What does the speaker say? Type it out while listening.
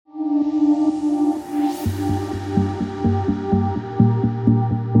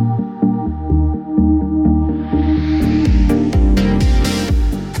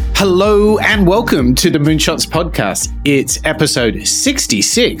Hello and welcome to the Moonshots podcast. It's episode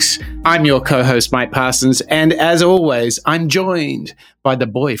 66. I'm your co-host, Mike Parsons, and as always, I'm joined by the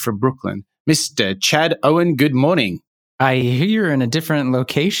boy from Brooklyn, Mr. Chad Owen. Good morning. I hear you're in a different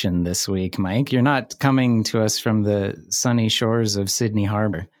location this week, Mike. You're not coming to us from the sunny shores of Sydney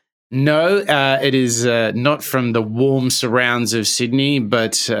Harbor. No, it is not from the warm surrounds of Sydney,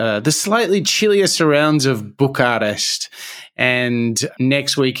 but the slightly chillier surrounds of Bucharest. And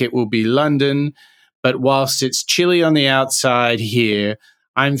next week it will be London. But whilst it's chilly on the outside here,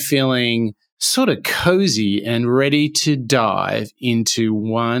 I'm feeling sort of cozy and ready to dive into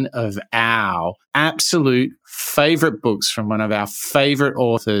one of our absolute favorite books from one of our favorite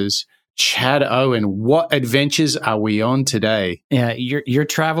authors, Chad Owen. What adventures are we on today? Yeah, your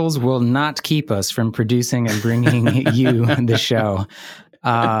travels will not keep us from producing and bringing you the show.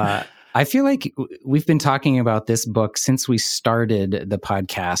 I feel like we've been talking about this book since we started the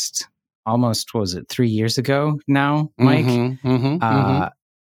podcast almost, 3 years ago now, Mike?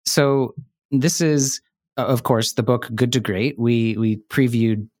 So this is, of course, the book Good to Great. We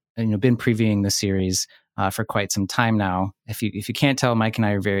previewed, been previewing the series for quite some time now. If you can't tell, Mike and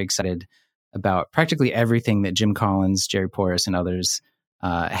I are very excited about practically everything that Jim Collins, Jerry Porras, and others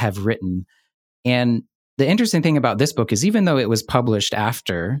have written. And the interesting thing about this book is even though it was published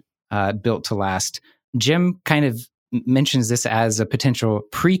after Built to Last, Jim kind of mentions this as a potential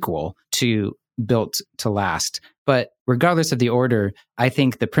prequel to Built to Last. But regardless of the order, I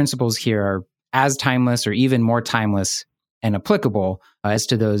think the principles here are as timeless or even more timeless and applicable as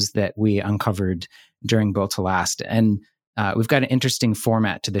to those that we uncovered during Built to Last. And we've got an interesting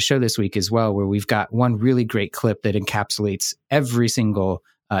format to the show this week as well, where we've got one really great clip that encapsulates every single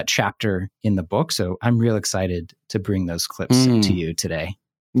chapter in the book. So I'm real excited to bring those clips to you today.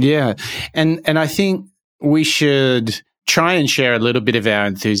 Yeah. And I think we should try and share a little bit of our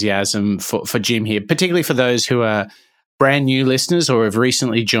enthusiasm for Jim here, particularly for those who are brand new listeners or have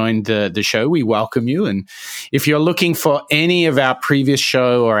recently joined the show. We welcome you. And if you're looking for any of our previous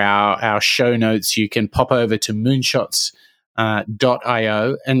show or our show notes, you can pop over to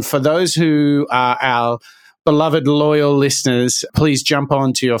moonshots.io. And for those who are our beloved loyal listeners, please jump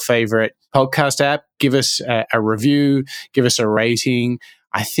on to your favorite podcast app, give us a review, give us a rating.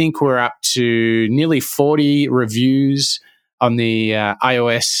 I think we're up to nearly 40 reviews on the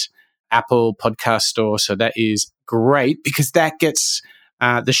iOS Apple podcast store. So that is great because that gets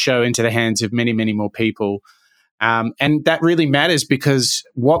the show into the hands of many, many more people. And that really matters because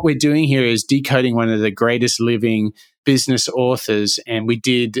what we're doing here is decoding one of the greatest living business authors. And we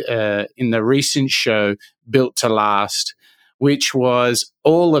did in the recent show, Built to Last, which was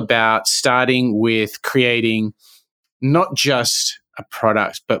all about starting with creating not just a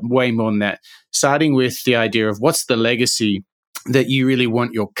product, but way more than that, starting with the idea of what's the legacy that you really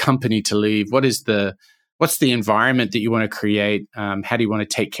want your company to leave? What's the environment that you want to create? How do you want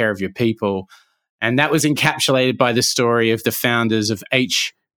to take care of your people? And that was encapsulated by the story of the founders of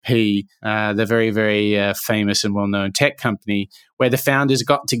HP, the very, very famous and well-known tech company, where the founders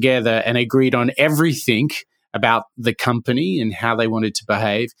got together and agreed on everything about the company and how they wanted to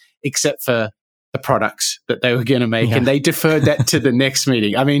behave, except for the products that they were going to make. Yeah. And they deferred that to the next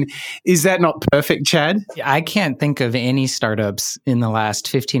meeting. I mean, is that not perfect, Chad? I can't think of any startups in the last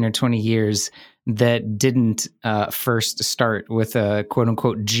 15 or 20 years that didn't first start with a quote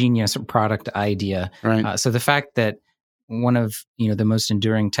unquote genius product idea. Right. So the fact that one of the most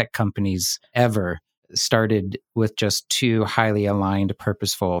enduring tech companies ever started with just two highly aligned,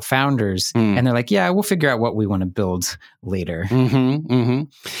 purposeful founders. And they're like, yeah, we'll figure out what we want to build later. And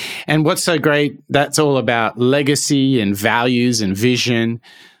what's so great, that's all about legacy and values and vision.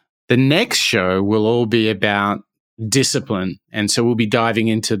 The next show will all be about discipline. And so we'll be diving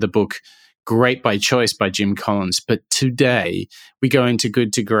into the book Great by Choice by Jim Collins. But today we go into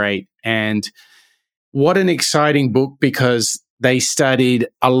Good to Great. And what an exciting book, because they studied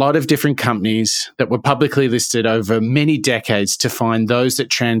a lot of different companies that were publicly listed over many decades to find those that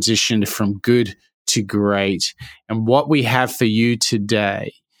transitioned from good to great. And what we have for you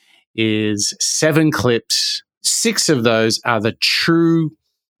today is 7 clips. 6 of those are the true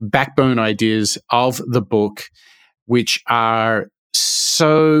backbone ideas of the book, which are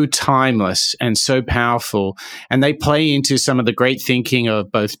so timeless and so powerful. And they play into some of the great thinking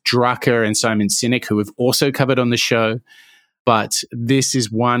of both Drucker and Simon Sinek, who we've also covered on the show. But this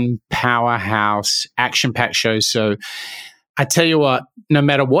is one powerhouse, action-packed show. So I tell you what, no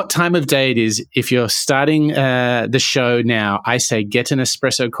matter what time of day it is, if you're starting the show now, I say get an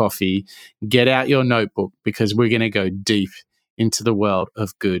espresso coffee, get out your notebook, because we're going to go deep into the world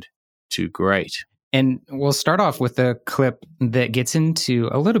of good to great. And we'll start off with a clip that gets into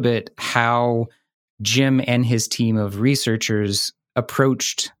a little bit how Jim and his team of researchers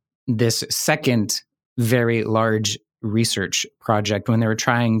approached this second very large research project when they were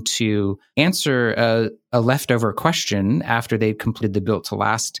trying to answer a leftover question after they'd completed the Built to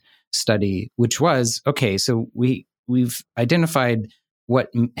Last study, which was, okay, so we've identified what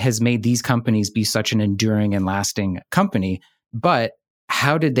has made these companies be such an enduring and lasting company, but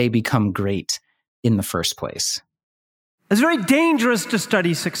how did they become great in the first place? It's very dangerous to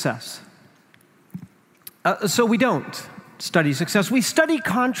study success. So we don't study success. We study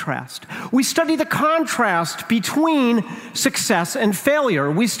contrast. We study the contrast between success and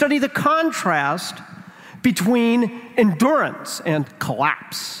failure. We study the contrast between endurance and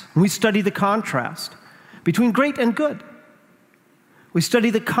collapse. We study the contrast between great and good. We study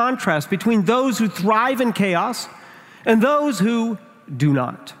the contrast between those who thrive in chaos and those who do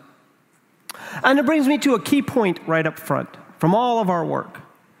not. And it brings me to a key point right up front from all of our work.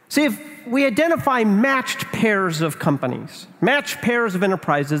 See, if we identify matched pairs of companies, matched pairs of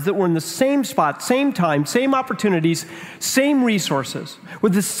enterprises that were in the same spot, same time, same opportunities, same resources,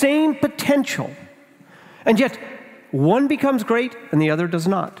 with the same potential, and yet one becomes great and the other does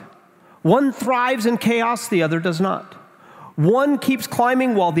not. One thrives in chaos, the other does not. One keeps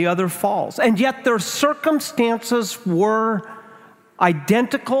climbing while the other falls, and yet their circumstances were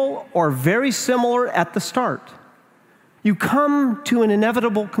identical or very similar at the start. You come to an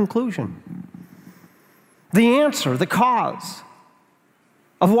inevitable conclusion. The answer, the cause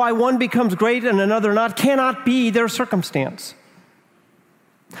of why one becomes great and another not cannot be their circumstance.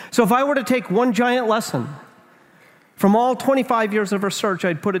 So if I were to take one giant lesson from all 25 years of research,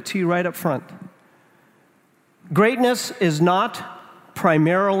 I'd put it to you right up front. Greatness is not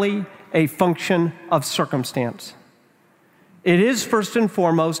primarily a function of circumstance. It is first and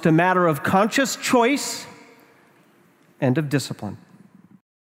foremost a matter of conscious choice and of discipline.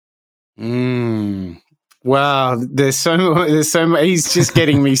 Wow, there's so he's just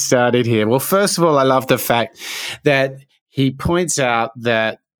getting me started here. Well, first of all, I love the fact that he points out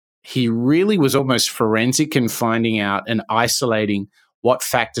that he really was almost forensic in finding out and isolating what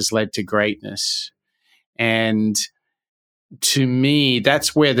factors led to greatness. And to me,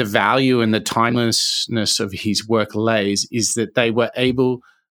 that's where the value and the timelessness of his work lays, is that they were able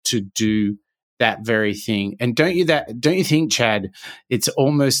to do that very thing. And don't you think, Chad, it's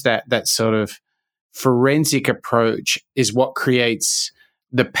almost that sort of forensic approach is what creates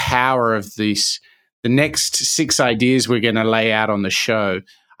the power of this, the next 6 ideas we're going to lay out on the show.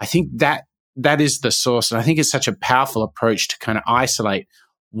 I think that is the source. And I think it's such a powerful approach to kind of isolate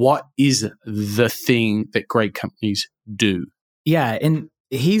what is the thing that great companies do. Yeah. And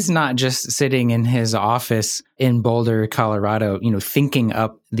he's not just sitting in his office in Boulder, Colorado, thinking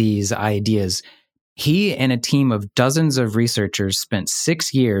up these ideas. He and a team of dozens of researchers spent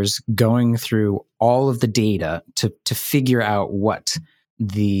 6 years going through all of the data to figure out what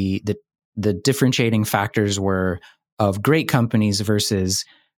the differentiating factors were of great companies versus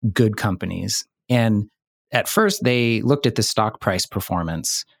good companies. And at first, they looked at the stock price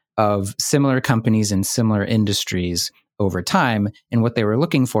performance of similar companies in similar industries over time. And what they were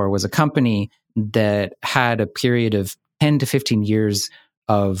looking for was a company that had a period of 10 to 15 years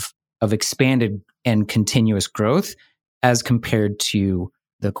of expanded and continuous growth as compared to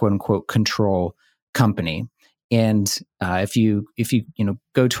the quote unquote control company. And if you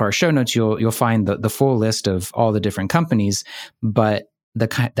go to our show notes, you'll find the full list of all the different companies. But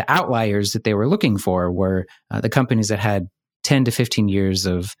the outliers that they were looking for were the companies that had 10 to 15 years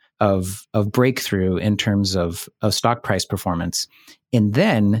of breakthrough in terms of stock price performance. And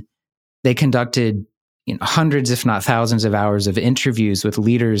then they conducted hundreds, if not thousands of hours of interviews with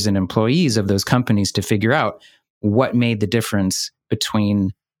leaders and employees of those companies to figure out what made the difference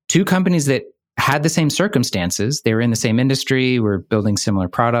between two companies that had the same circumstances. They were in the same industry, were building similar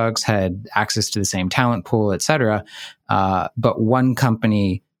products, had access to the same talent pool, et cetera. But one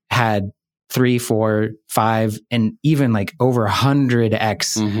company had 3, 4, 5, and even like over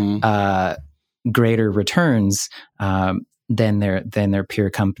 100x greater returns than their peer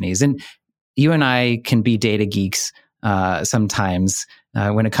companies. And you and I can be data geeks sometimes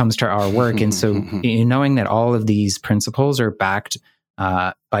when it comes to our work. And so knowing that all of these principles are backed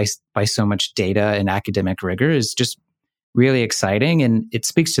by so much data and academic rigor is just really exciting. And it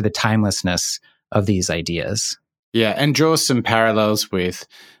speaks to the timelessness of these ideas. Yeah, and draws some parallels with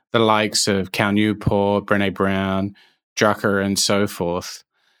the likes of Cal Newport, Brené Brown, Drucker, and so forth.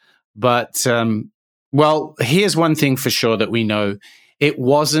 But, well, here's one thing for sure that we know. It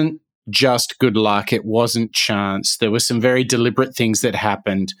wasn't just good luck. It wasn't chance. There were some very deliberate things that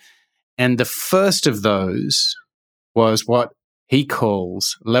happened. And the first of those was what he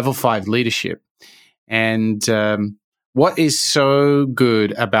calls level 5 leadership. And what is so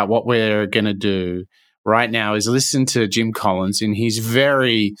good about what we're going to do right now is listen to Jim Collins in his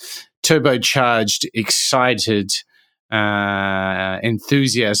very turbocharged, excited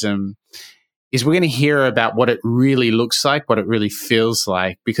enthusiasm. Is we're going to hear about what it really looks like, what it really feels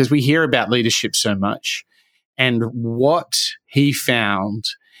like, because we hear about leadership so much. And what he found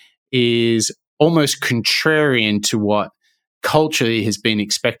is almost contrarian to what culturally has been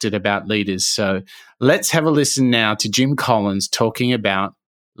expected about leaders. So let's have a listen now to Jim Collins talking about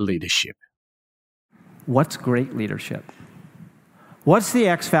leadership. What's great leadership? What's the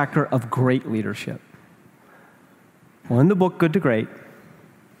X factor of great leadership? Well, in the book, Good to Great,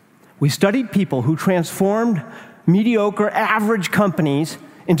 we studied people who transformed mediocre, average companies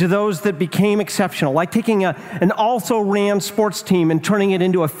into those that became exceptional, like taking an also-ran sports team and turning it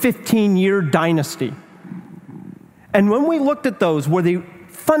into a 15-year dynasty. And when we looked at those where they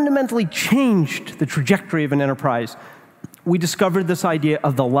fundamentally changed the trajectory of an enterprise, we discovered this idea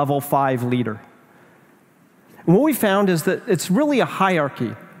of the level 5 leader. And what we found is that it's really a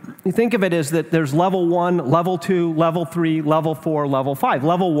hierarchy. You think of it as that there's level 1, level 2, level 3, level 4, level 5.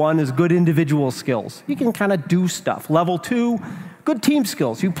 Level 1 is good individual skills. You can kind of do stuff. Level 2, good team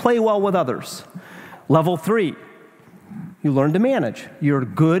skills. You play well with others. Level 3, you learn to manage. Your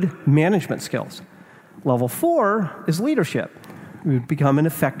good management skills. Level 4 is leadership. You become an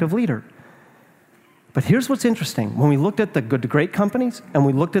effective leader. But here's what's interesting. When we looked at the good to great companies and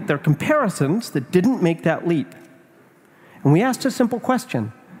we looked at their comparisons that didn't make that leap, and we asked a simple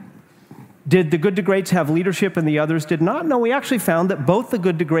question. Did the good to greats have leadership and the others did not? No, we actually found that both the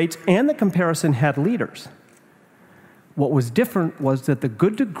good to greats and the comparison had leaders. What was different was that the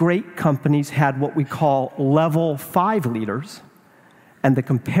good to great companies had what we call level 5 leaders, and the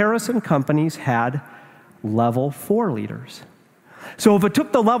comparison companies had level 4 leaders. So if it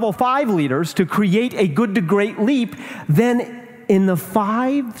took the level 5 leaders to create a good to great leap, then in the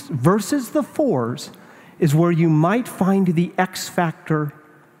 5s versus the 4s is where you might find the X factor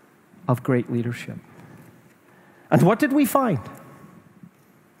of great leadership. And what did we find?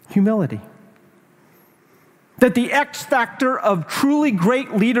 Humility. That the X factor of truly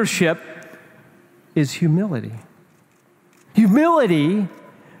great leadership is humility. Humility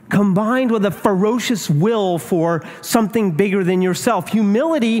combined with a ferocious will for something bigger than yourself.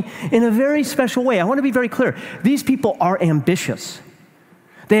 Humility in a very special way. I want to be very clear. These people are ambitious.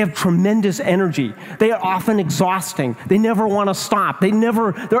 They have tremendous energy. They are often exhausting. They never want to stop.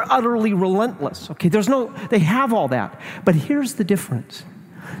 They're utterly relentless. Okay, they have all that. But here's the difference.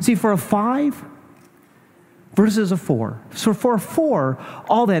 See, for a 5 versus a 4. So for a 4,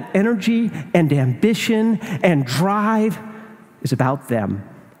 all that energy and ambition and drive is about them.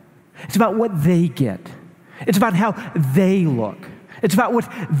 It's about what they get. It's about how they look. It's about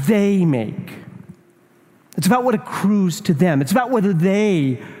what they make. It's about what accrues to them. It's about whether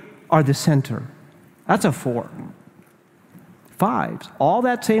they are the center. That's a 4. 5s, all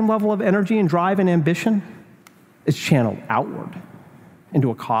that same level of energy and drive and ambition is channeled outward into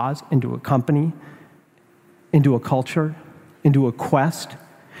a cause, into a company, into a culture, into a quest,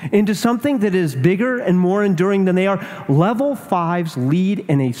 into something that is bigger and more enduring than they are. Level 5s lead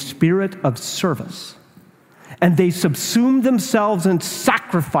in a spirit of service, and they subsume themselves in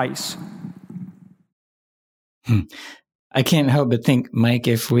sacrifice. I can't help but think, Mike,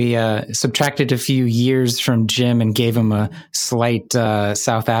 if we subtracted a few years from Jim and gave him a slight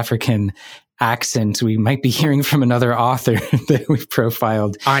South African accent, we might be hearing from another author that we've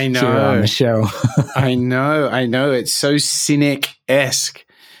profiled here on the show. I know. It's so cynic-esque.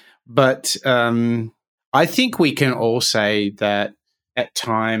 But I think we can all say that at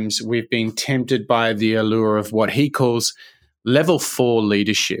times we've been tempted by the allure of what he calls level 4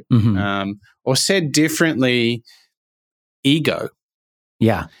 leadership, or said differently, ego.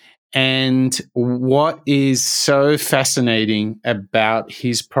 Yeah. And what is so fascinating about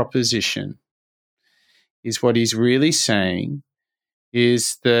his proposition is what he's really saying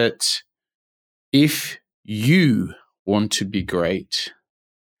is that if you want to be great,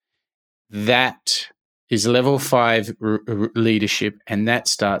 that is level 5 leadership, and that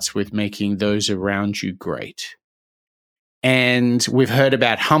starts with making those around you great. And we've heard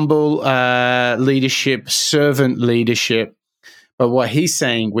about humble leadership, servant leadership. But what he's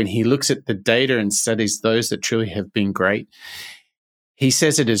saying when he looks at the data and studies those that truly have been great, he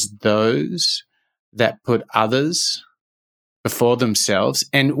says it is those that put others before themselves.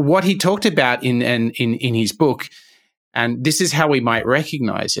 And what he talked about in his book, and this is how we might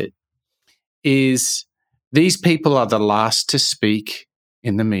recognize it, is these people are the last to speak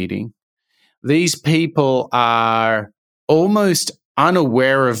in the meeting. these people are almost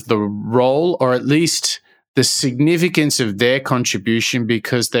unaware of the role, or at least the significance of their contribution,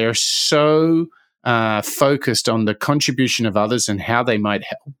 because they're so focused on the contribution of others and how they might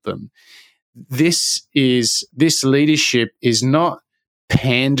help them. This leadership is not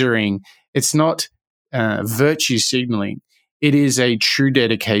pandering. It's not virtue signaling. It is a true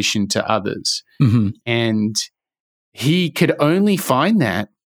dedication to others. Mm-hmm. And he could only find that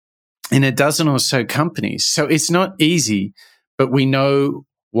in a dozen or so companies. So it's not easy, but we know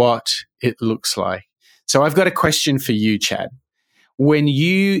what it looks like. So I've got a question for you, Chad. When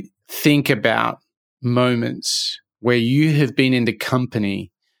you think about moments where you have been in the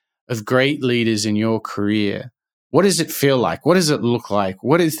company of great leaders in your career, what does it feel like? What does it look like?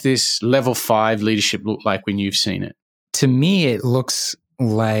 What does this level 5 leadership look like when you've seen it? To me, it looks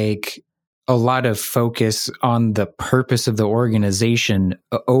like a lot of focus on the purpose of the organization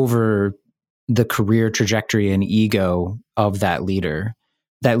over the career trajectory and ego of that leader.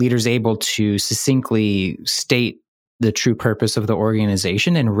 That leader's able to succinctly state the true purpose of the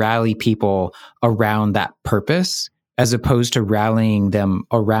organization and rally people around that purpose, as opposed to rallying them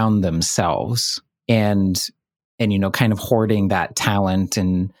around themselves and kind of hoarding that talent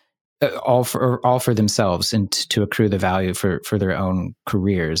and all for themselves and to accrue the value for their own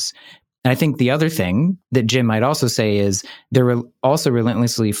careers. And I think the other thing that Jim might also say is they're also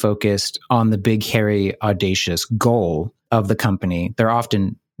relentlessly focused on the big, hairy, audacious goal of the company. They're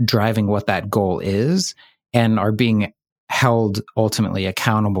often driving what that goal is and are being held ultimately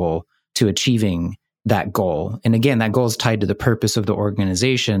accountable to achieving that goal. And again, that goal is tied to the purpose of the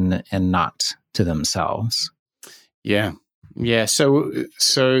organization and not to themselves. Yeah. So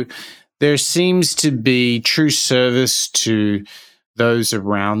there seems to be true service to those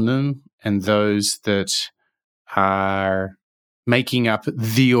around them and those that are making up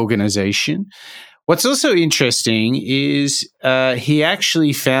the organization. What's also interesting is he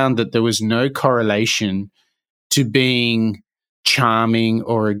actually found that there was no correlation to being charming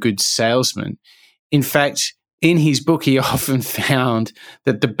or a good salesman. In fact, in his book, he often found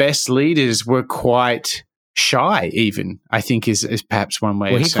that the best leaders were quite shy, even, I think is perhaps one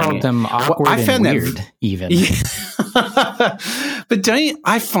way of saying it. He called them awkward and weird, even. Yeah. But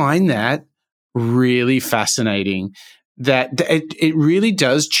I find that really fascinating, that it really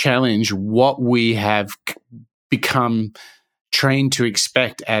does challenge what we have become trained to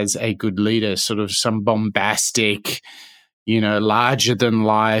expect as a good leader, sort of some bombastic, larger than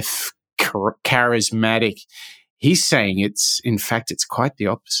life, charismatic. He's saying it's quite the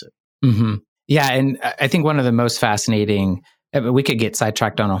opposite. Mm-hmm. Yeah, and I think one of the most fascinating, we could get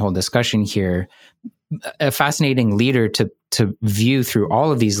sidetracked on a whole discussion here, a fascinating leader to view through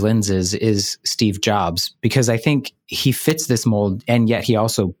all of these lenses is Steve Jobs, because I think he fits this mold, and yet he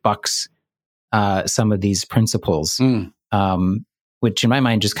also bucks some of these principles, which in my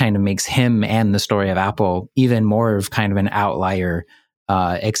mind just kind of makes him and the story of Apple even more of kind of an outlier,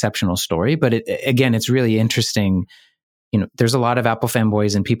 exceptional story. But it's really interesting. There's a lot of Apple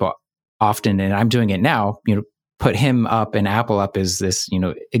fanboys and people often, and I'm doing it now, put him up and Apple up as this,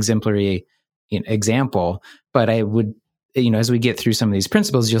 exemplary example. But I would, as we get through some of these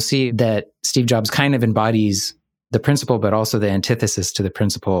principles, you'll see that Steve Jobs kind of embodies the principle, but also the antithesis to the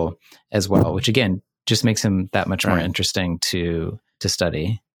principle as well, which again, just makes him that much more interesting to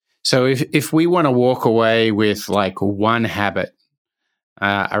study. So if we want to walk away with like one habit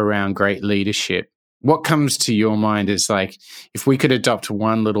around great leadership, what comes to your mind is like, if we could adopt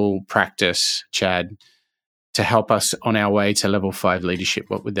one little practice, Chad, to help us on our way to level 5 leadership,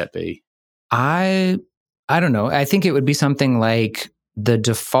 what would that be? I don't know. I think it would be something like the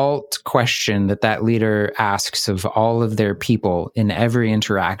default question that leader asks of all of their people in every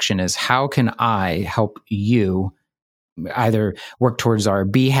interaction is, how can I help you either work towards our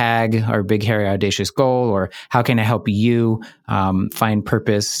BHAG, our big, hairy, audacious goal, or how can I help you find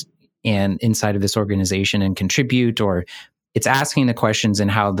purpose and inside of this organization and contribute? Or it's asking the questions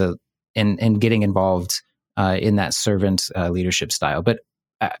and how and getting involved in that servant leadership style. But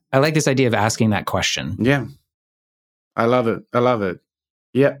I like this idea of asking that question. Yeah. I love it.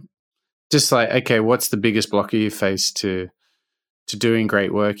 Yeah. Just like, okay, what's the biggest blocker you face to doing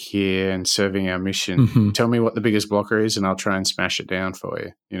great work here and serving our mission? Mm-hmm. Tell me what the biggest blocker is and I'll try and smash it down for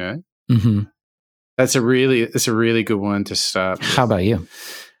you, Mm-hmm. That's a really good one to start with. How about you?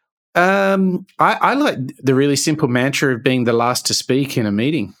 I like the really simple mantra of being the last to speak in a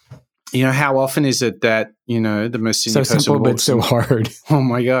meeting. How often is it that, the most senior person simple, but so hard. Oh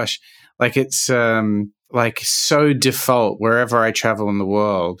my gosh. Like it's like so default wherever I travel in the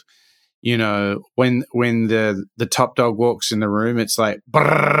world. you know, when the top dog walks in the room, it's like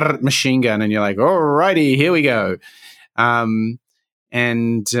brrr, machine gun, and you're like, alrighty, here we go.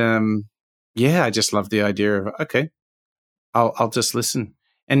 Yeah, I just love the idea of, okay, I'll just listen.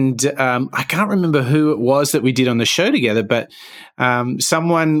 And I can't remember who it was that we did on the show together, but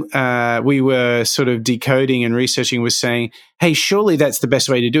someone we were sort of decoding and researching was saying, hey, surely that's the best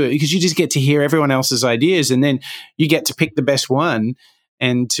way to do it, because you just get to hear everyone else's ideas and then you get to pick the best one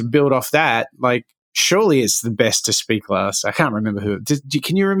and to build off that. Like, surely it's the best to speak last. I can't remember who.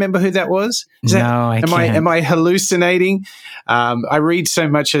 Can you remember who that was? I can't. Am I hallucinating? I read so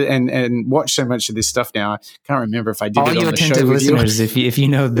much and watch so much of this stuff now. I can't remember if I did all it on you the show attentive with listeners, you. if you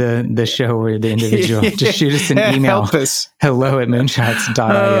know the show or the individual, just shoot us an email. Help us.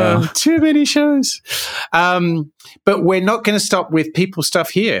 hello@moonshots.io. Too many shows. But we're not going to stop with people stuff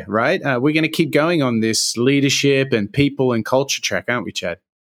here, right? We're going to keep going on this leadership and people and culture track, aren't we, Chad?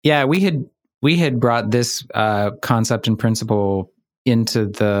 Yeah, we had brought this concept and principle into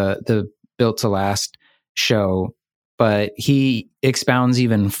the Built to Last show, but he expounds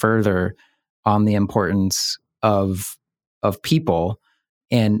even further on the importance of people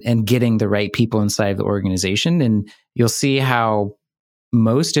and getting the right people inside the organization. And you'll see how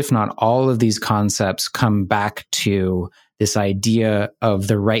most, if not all, of these concepts come back to this idea of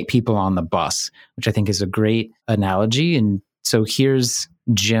the right people on the bus, which I think is a great analogy. And so here's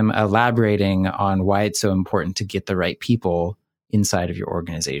Jim elaborating on why it's so important to get the right people inside of your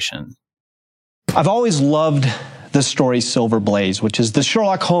organization. I've always loved the story Silver Blaze, which is the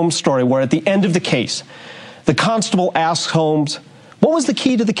Sherlock Holmes story where at the end of the case, the constable asks Holmes, what was the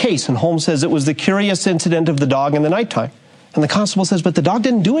key to the case? And Holmes says it was the curious incident of the dog in the nighttime. And the constable says, but the dog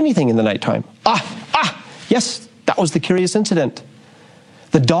didn't do anything in the nighttime. Yes, that was the curious incident.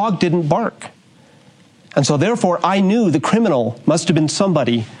 The dog didn't bark. And so therefore, I knew the criminal must have been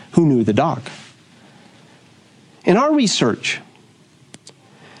somebody who knew the dog. In our research,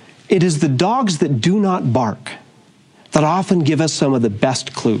 it is the dogs that do not bark that often give us some of the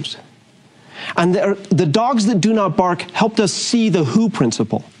best clues. And the dogs that do not bark helped us see the who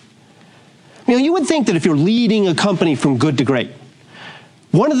principle. You know, you would think that if you're leading a company from good to great,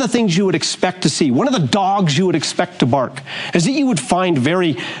 one of the things you would expect to see, one of the dogs you would expect to bark, is that you would find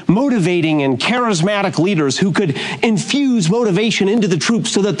very motivating and charismatic leaders who could infuse motivation into the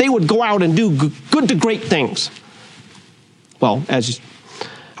troops so that they would go out and do good to great things. Well, as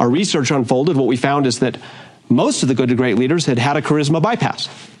our research unfolded, what we found is that most of the good to great leaders had a charisma bypass.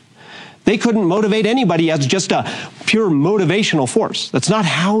 They couldn't motivate anybody as just a pure motivational force. That's not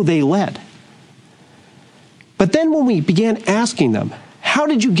how they led. But then when we began asking them, how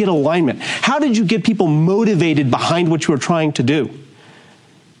did you get alignment? How did you get people motivated behind what you were trying to do?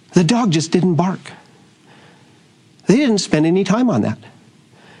 The dog just didn't bark. They didn't spend any time on that.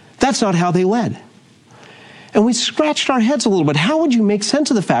 That's not how they led. And we scratched our heads a little bit. How would you make sense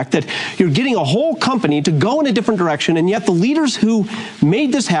of the fact that you're getting a whole company to go in a different direction, and yet the leaders who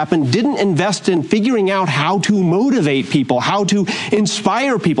made this happen didn't invest in figuring out how to motivate people, how to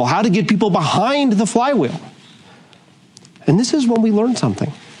inspire people, how to get people behind the flywheel? And this is when we learn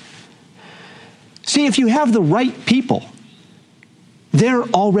something. See, if you have the right people, they're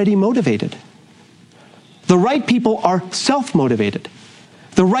already motivated. The right people are self-motivated.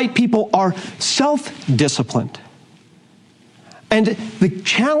 The right people are self-disciplined. And the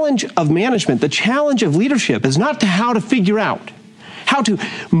challenge of management, the challenge of leadership is not how to figure out how to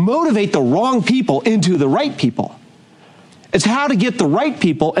motivate the wrong people into the right people. It's how to get the right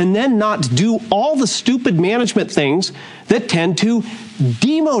people and then not do all the stupid management things that tend to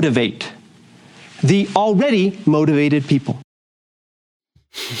demotivate the already motivated people.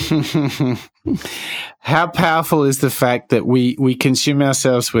 How powerful is the fact that we consume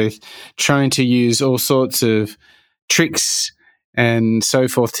ourselves with trying to use all sorts of tricks and so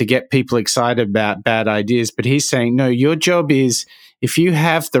forth to get people excited about bad ideas. But he's saying, no, your job is, if you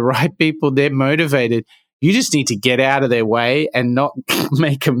have the right people, they're motivated, you just need to get out of their way and not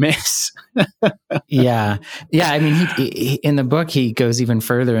make a mess. Yeah. I mean, he, in the book, he goes even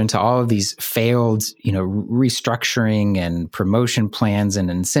further into all of these failed, restructuring and promotion plans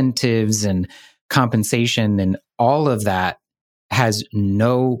and incentives and compensation, and all of that has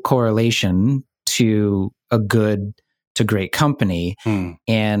no correlation to a good to great company.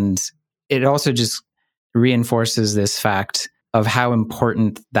 And it also just reinforces this fact of how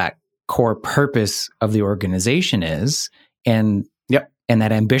important that core purpose of the organization is, and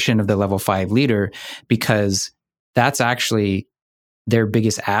that ambition of the level 5 leader, because that's actually their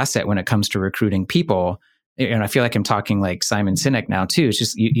biggest asset when it comes to recruiting people. And I feel like I'm talking like Simon Sinek now too. It's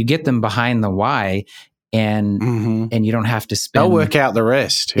just you get them behind the why, and you don't have to spend. They'll work out the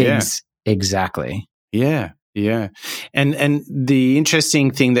rest. Exactly. Yeah, yeah. And the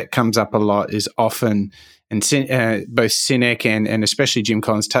interesting thing that comes up a lot is often, and both Sinek and especially Jim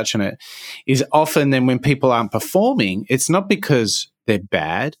Collins touch on it, is often then when people aren't performing, it's not because they're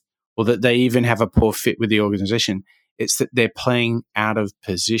bad or that they even have a poor fit with the organization. It's that they're playing out of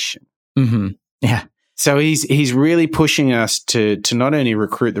position. Mm-hmm. Yeah. So he's really pushing us to not only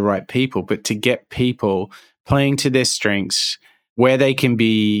recruit the right people, but to get people playing to their strengths where they can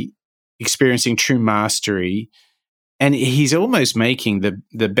be experiencing true mastery. And he's almost making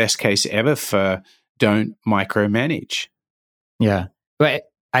the best case ever for don't micromanage. Yeah. But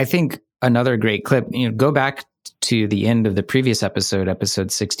I think another great clip, go back to the end of the previous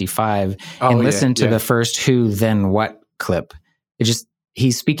episode 65, and listen to the first who, then what clip.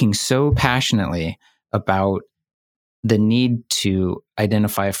 He's speaking so passionately about the need to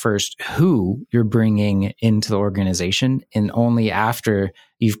identify first who you're bringing into the organization, and only after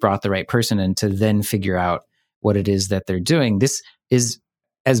you've brought the right person in to then figure out what it is that they're doing. This is,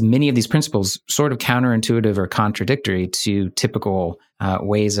 as many of these principles, sort of counterintuitive or contradictory to typical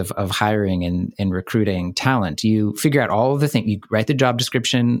ways of hiring and recruiting talent. You figure out all of the things, you write the job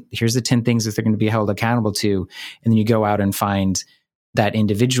description, here's the 10 things that they're going to be held accountable to, and then you go out and find that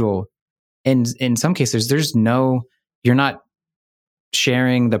individual. And in some cases, you're not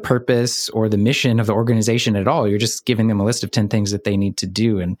sharing the purpose or the mission of the organization at all. You're just giving them a list of 10 things that they need to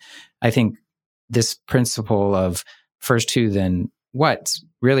do. And I think this principle of first who, then what's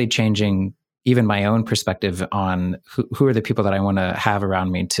really changing even my own perspective on who are the people that I want to have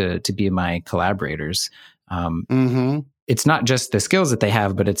around me to be my collaborators. It's not just the skills that they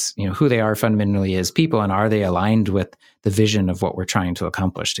have, but it's who they are fundamentally as people, and are they aligned with the vision of what we're trying to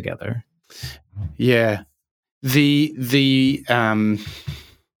accomplish together. Yeah. I'm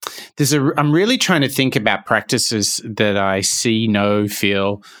really trying to think about practices that I see, know,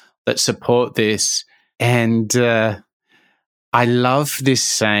 feel that support this. And I love this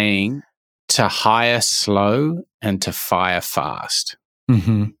saying, to hire slow and to fire fast.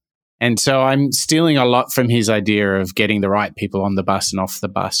 Mm-hmm. And so I'm stealing a lot from his idea of getting the right people on the bus and off the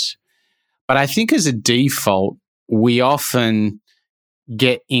bus. But I think as a default, we often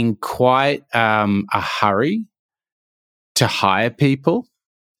get in quite a hurry to hire people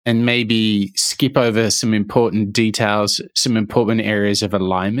and maybe skip over some important details, some important areas of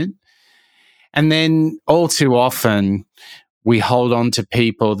alignment. And then all too often, we hold on to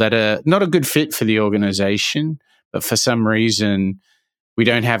people that are not a good fit for the organization, but for some reason, we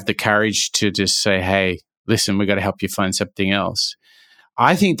don't have the courage to just say, hey, listen, we've got to help you find something else.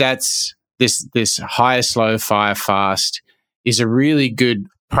 I think that's this hire slow, fire fast is a really good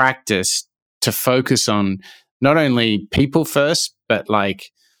practice to focus on not only people first, but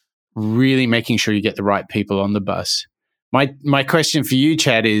like really making sure you get the right people on the bus. My question for you,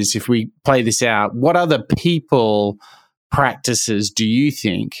 Chad, is if we play this out, what other people practices do you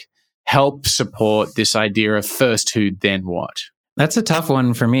think help support this idea of first who, then what? That's a tough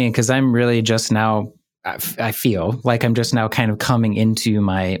one for me, because I'm really just now, I feel like I'm just now kind of coming into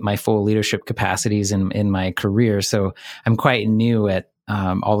my full leadership capacities in my career. So I'm quite new at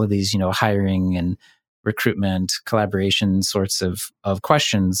all of these, hiring and recruitment, collaboration sorts of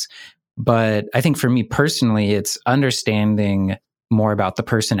questions. But I think for me personally, it's understanding more about the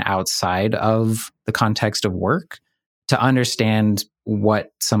person outside of the context of work, to understand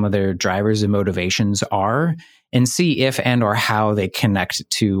what some of their drivers and motivations are, and see if and or how they connect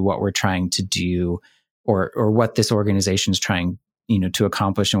to what we're trying to do, or what this organization is trying, to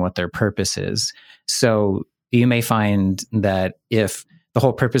accomplish, and what their purpose is. So you may find that if the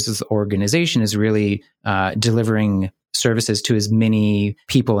whole purpose of the organization is really delivering services to as many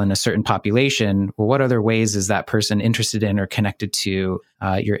people in a certain population, well, what other ways is that person interested in or connected to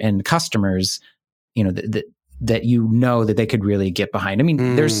your end customers, that they could really get behind? I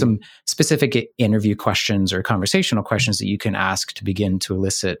mean, there's some specific interview questions or conversational questions that you can ask to begin to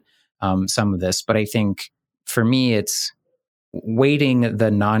elicit some of this. But I think for me, it's weighting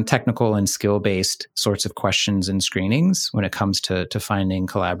the non-technical and skill-based sorts of questions and screenings when it comes to finding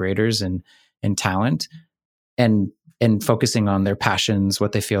collaborators and talent, and focusing on their passions,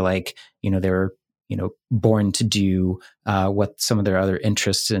 what they feel like, they're, born to do, what some of their other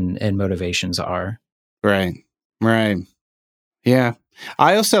interests and motivations are. Right. Yeah.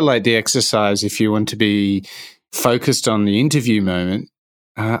 I also like the exercise, if you want to be focused on the interview moment,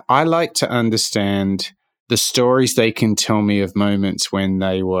 I like to understand the stories they can tell me of moments when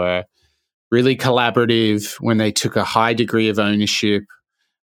they were really collaborative, when they took a high degree of ownership,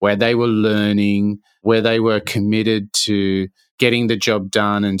 where they were learning, where they were committed to getting the job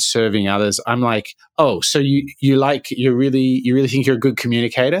done and serving others. I'm like, oh, so you really think you're a good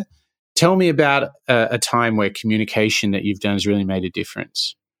communicator? tell me about a time where communication that you've done has really made a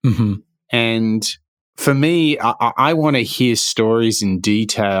difference. Mm-hmm. And for me, I want to hear stories in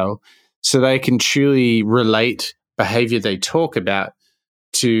detail so they can truly relate behavior they talk about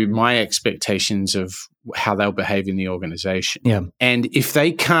to my expectations of how they'll behave in the organization. Yeah. And if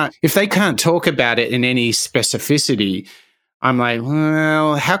they can't talk about it in any specificity, I'm like,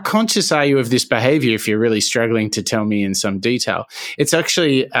 well, how conscious are you of this behavior if you're really struggling to tell me in some detail? It's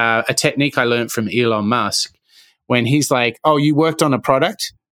actually a technique I learned from Elon Musk when he's like, oh, you worked on a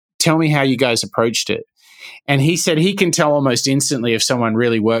product? Tell me how you guys approached it. And he said he can tell almost instantly if someone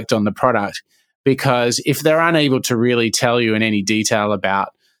really worked on the product, because if they're unable to really tell you in any detail about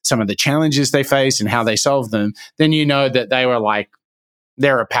some of the challenges they face and how they solve them, then you know that they were like,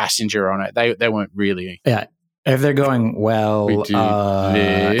 they're a passenger on it. They weren't really. Yeah. If they're going, well, you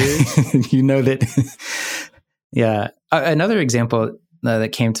know that. Yeah. Another example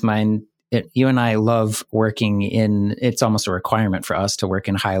that came to mind, you and I love working in, it's almost a requirement for us to work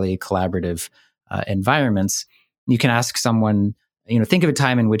in highly collaborative environments. You can ask someone, think of a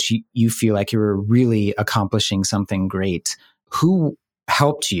time in which you feel like you were really accomplishing something great. Who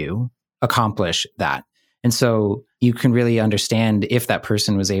helped you accomplish that? And so you can really understand if that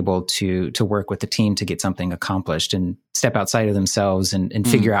person was able to work with the team to get something accomplished and step outside of themselves and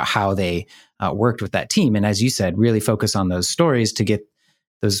figure out how they worked with that team. And as you said, really focus on those stories to get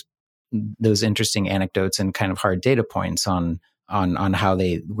those interesting anecdotes and kind of hard data points on how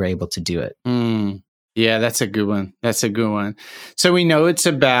they were able to do it. Yeah, that's a good one. So we know it's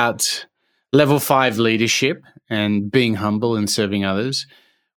about level 5 leadership and being humble and serving others.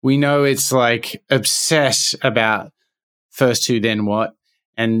 We know it's like obsess about first who, then what.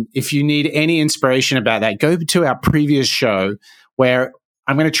 And if you need any inspiration about that, go to our previous show where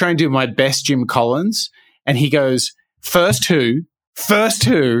I'm going to try and do my best Jim Collins. And he goes, first who.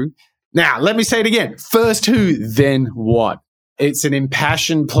 Now, let me say it again. First who, then what? It's an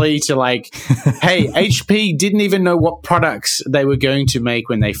impassioned plea to like, hey, HP didn't even know what products they were going to make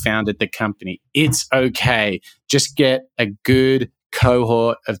when they founded the company. It's okay. Just get a good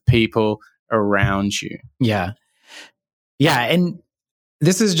cohort of people around you. Yeah. Yeah. And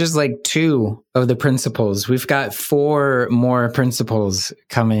this is just like 2 of the principles. We've got 4 more principles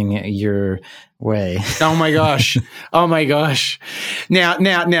coming your way. Oh my gosh.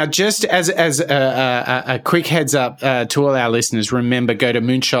 Now, just as a quick heads up to all our listeners, remember, go to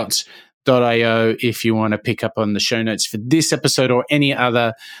moonshots.io if you want to pick up on the show notes for this episode or any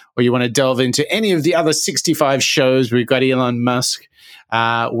other, or you want to delve into any of the other 65 shows. We've got Elon Musk.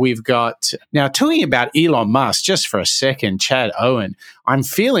 We've got, now talking about Elon Musk, just for a second, Chad Owen, I'm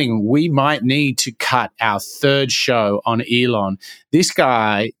feeling we might need to cut our 3rd show on Elon. This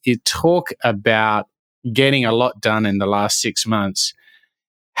guy, talk about getting a lot done in the last 6 months.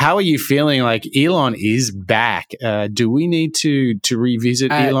 How are you feeling like Elon is back? Do we need to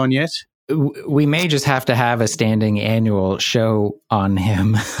revisit Elon yet? We may just have to have a standing annual show on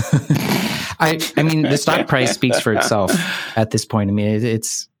him. I mean, the stock price speaks for itself at this point. I mean,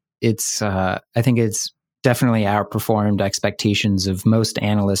 it's I think it's definitely outperformed expectations of most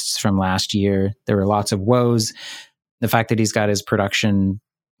analysts from last year. There were lots of woes. The fact that he's got his production,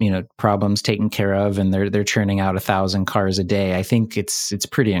 problems taken care of, and they're churning out 1,000 cars a day. I think it's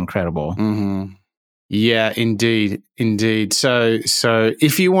pretty incredible. Mm-hmm. Yeah, indeed. So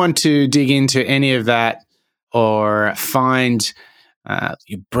if you want to dig into any of that or find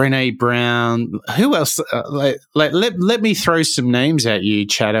Brené Brown, who else? Let me throw some names at you,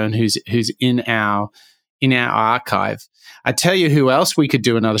 Chad, who's in our archive. I tell you who else we could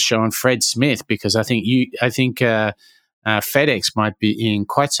do another show on, Fred Smith, because I think FedEx might be in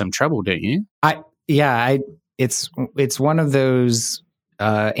quite some trouble, don't you? It's one of those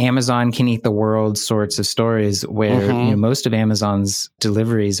Amazon can eat the world sorts of stories where most of Amazon's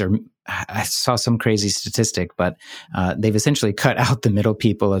deliveries are. I saw some crazy statistic, but they've essentially cut out the middle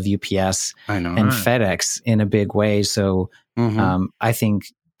people of UPS and FedEx in a big way. So I think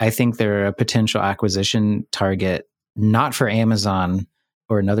they're a potential acquisition target, not for Amazon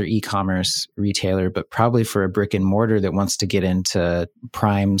or another e-commerce retailer, but probably for a brick and mortar that wants to get into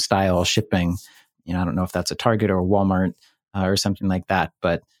Prime style shipping. I don't know if that's a Target or a Walmart or something like that,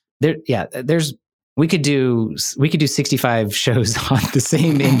 but we could do 65 shows on the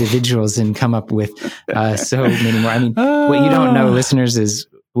same individuals and come up with so many more. I mean, what you don't know, listeners, is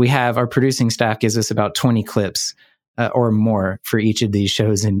we have our producing staff gives us about 20 clips or more for each of these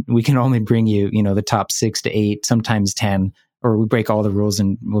shows, and we can only bring you, the top 6 to 8, sometimes 10, or we break all the rules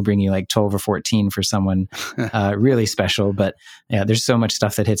and we'll bring you like 12 or 14 for someone really special. But yeah, there's so much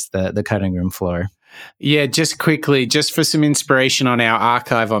stuff that hits the cutting room floor. Yeah, just quickly, just for some inspiration on our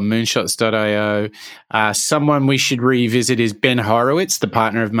archive on moonshots.io, someone we should revisit is Ben Horowitz, the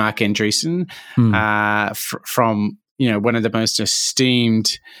partner of Mark Andreessen, from one of the most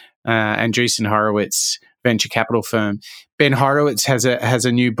esteemed Andreessen Horowitz venture capital firm. Ben Horowitz has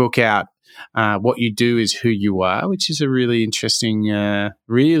a new book out, What You Do Is Who You Are, which is a really interesting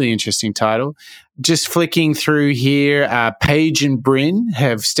title. Just flicking through here, Paige and Bryn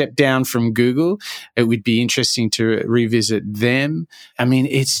have stepped down from Google. It would be interesting to revisit them. I mean,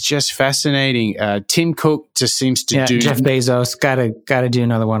 it's just fascinating. Tim Cook just seems to do... Jeff Bezos, gotta do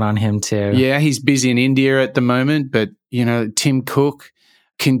another one on him too. Yeah, he's busy in India at the moment, but, Tim Cook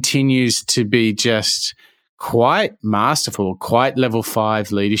continues to be just quite masterful, quite level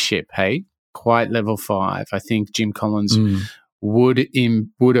 5 leadership, hey? Quite level 5. I think Jim Collins would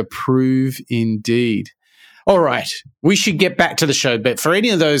approve indeed. All right, we should get back to the show, but for any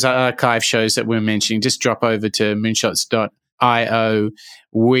of those archive shows that we're mentioning, just drop over to moonshots.io.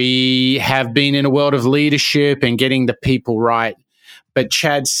 We have been in a world of leadership and getting the people right. But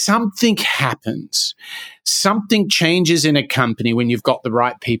Chad, something happens. Something changes in a company when you've got the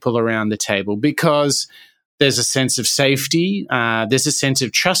right people around the table, because there's a sense of safety. There's a sense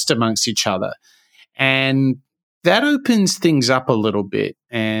of trust amongst each other. And that opens things up a little bit.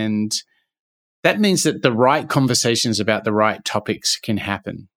 And that means that the right conversations about the right topics can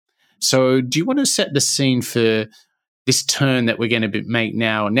happen. So do you want to set the scene for this turn that we're going to make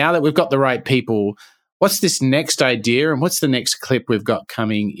now? Now that we've got the right people, what's this next idea and what's the next clip we've got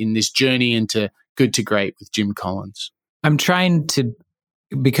coming in this journey into Good to Great with Jim Collins? I'm trying to...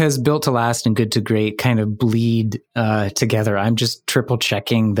 Because Built to Last and Good to Great kind of bleed together, I'm just triple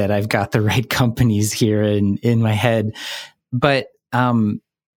checking that I've got the right companies here in my head. But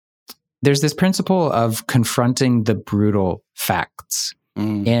there's this principle of confronting the brutal facts.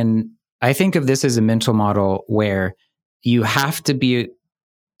 And I think of this as a mental model where you have to be...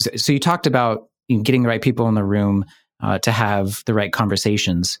 So you talked about getting the right people in the room to have the right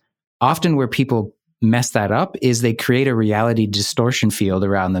conversations. Often where people mess that up is they create a reality distortion field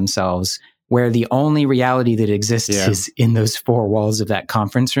around themselves where the only reality that exists is in those four walls of that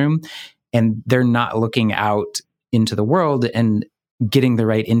conference room. And they're not looking out into the world and getting the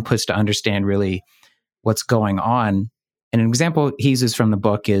right inputs to understand really what's going on. And an example he uses from the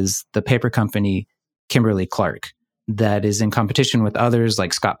book is the paper company Kimberly-Clark that is in competition with others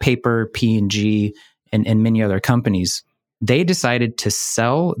like Scott Paper, P&G, and many other companies. They decided to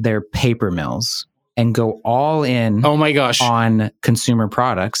sell their paper mills and go all in on consumer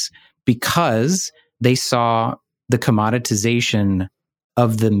products because they saw the commoditization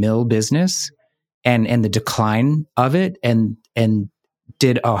of the mill business and the decline of it and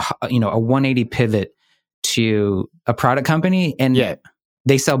did a 180 pivot to a product company. And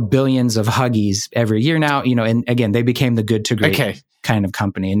they sell billions of Huggies every year now, and again, they became the Good to Great kind of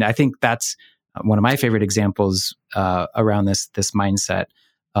company. And I think that's one of my favorite examples around this mindset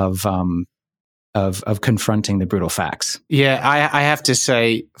of confronting the brutal facts. Yeah, I have to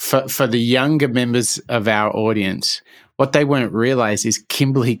say, for the younger members of our audience, what they won't realize is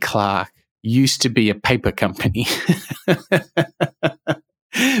Kimberly-Clark used to be a paper company.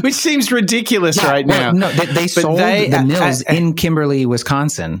 Which seems ridiculous now. No, they sold the mills in Kimberly,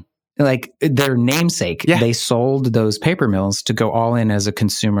 Wisconsin. Like their namesake, they sold those paper mills to go all in as a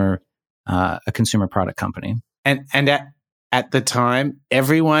consumer product company. And at the time,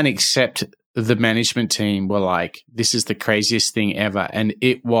 everyone except the management team were like, this is the craziest thing ever. And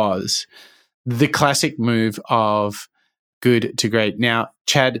it was the classic move of Good to Great. Now,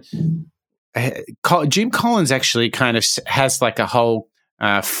 Chad, Jim Collins actually kind of has like a whole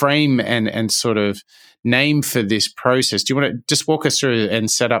frame and sort of name for this process. Do you want to just walk us through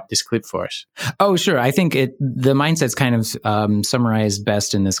and set up this clip for us? Oh, sure. I think the mindset's kind of summarized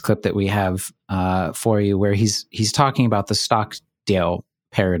best in this clip that we have for you, where he's talking about the Stockdale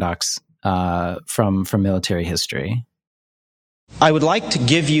paradox from military history. I would like to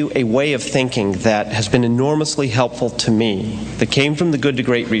give you a way of thinking that has been enormously helpful to me, that came from the Good to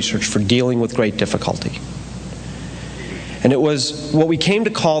Great research for dealing with great difficulty. And it was what we came to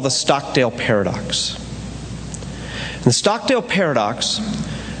call the Stockdale paradox. And the Stockdale paradox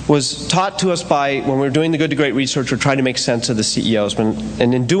was taught to us when we were doing the Good to Great research, we're trying to make sense of the CEOs.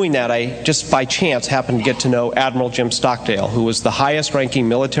 And in doing that, I just by chance happened to get to know Admiral Jim Stockdale, who was the highest ranking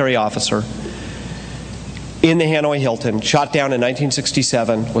military officer in the Hanoi Hilton, shot down in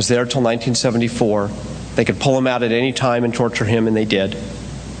 1967, was there till 1974. They could pull him out at any time and torture him, and they did.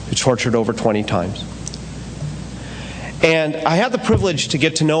 They tortured over 20 times. And I had the privilege to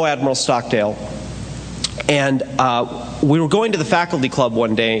get to know Admiral Stockdale. And we were going to the faculty club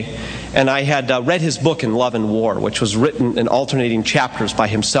one day, and I had read his book In Love and War, which was written in alternating chapters by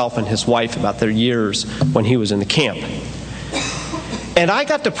himself and his wife about their years when he was in the camp. And I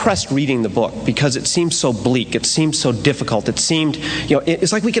got depressed reading the book because it seemed so bleak. It seemed so difficult. It seemed,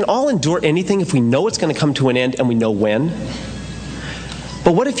 it's like we can all endure anything if we know it's going to come to an end and we know when.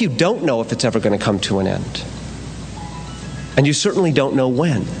 But what if you don't know if it's ever going to come to an end? And you certainly don't know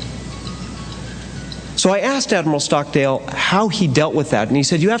when. So I asked Admiral Stockdale how he dealt with that. And he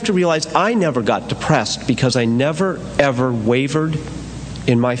said, you have to realize I never got depressed because I never, ever wavered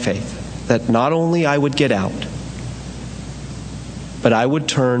in my faith that not only I would get out, but I would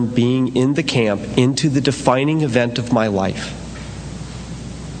turn being in the camp into the defining event of my life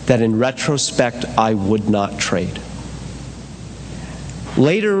that in retrospect I would not trade.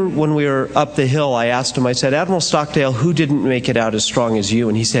 Later, when we were up the hill, I asked him, I said, Admiral Stockdale, who didn't make it out as strong as you?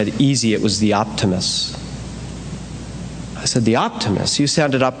 And he said, easy, it was the optimists. I said, the optimists? You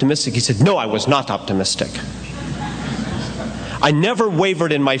sounded optimistic. He said, no, I was not optimistic. I never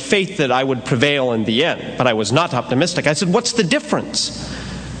wavered in my faith that I would prevail in the end, but I was not optimistic. I said, what's the difference?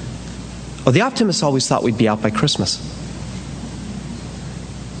 Oh, the optimists always thought we'd be out by Christmas.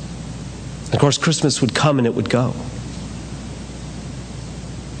 Of course, Christmas would come and it would go.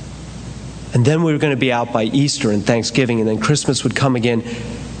 And then we were going to be out by Easter and Thanksgiving, and then Christmas would come again,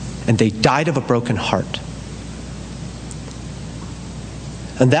 and they died of a broken heart.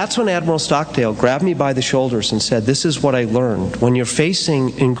 And that's when Admiral Stockdale grabbed me by the shoulders and said, this is what I learned. When you're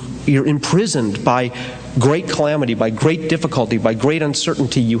imprisoned by great calamity, by great difficulty, by great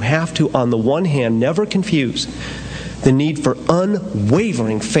uncertainty, you have to, on the one hand, never confuse the need for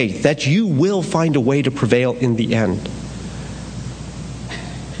unwavering faith that you will find a way to prevail in the end,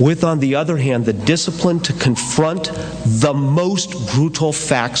 with, on the other hand, the discipline to confront the most brutal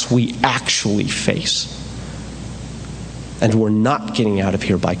facts we actually face. And we're not getting out of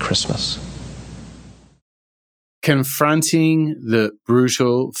here by Christmas. Confronting the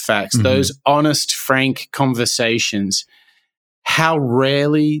brutal facts, those honest, frank conversations, how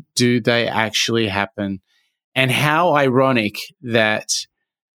rarely do they actually happen? And how ironic that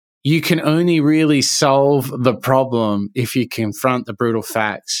you can only really solve the problem if you confront the brutal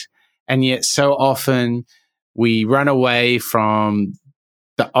facts. And yet so often we run away from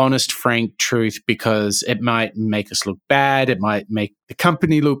the honest, frank truth because it might make us look bad. It might make the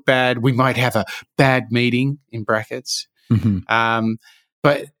company look bad. We might have a bad meeting, in brackets.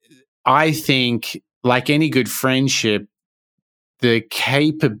 But I think, like any good friendship, the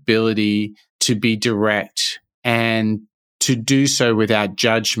capability to be direct and to do so without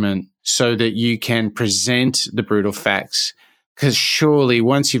judgment so that you can present the brutal facts. Because surely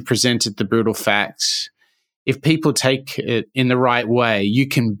once you've presented the brutal facts, if people take it in the right way, you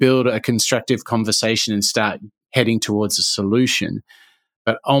can build a constructive conversation and start heading towards a solution.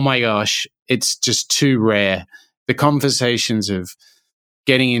 But oh my gosh, it's just too rare. The conversations of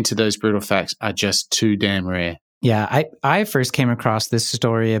getting into those brutal facts are just too damn rare. Yeah, I first came across this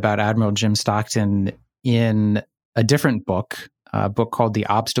story about Admiral Jim Stockton in a different book, a book called The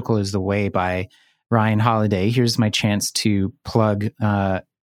Obstacle is the Way by Ryan Holiday. Here's my chance to plug my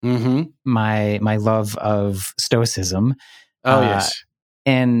love of Stoicism. Yes.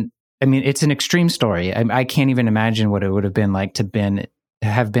 And I mean, it's an extreme story. I can't even imagine what it would have been like to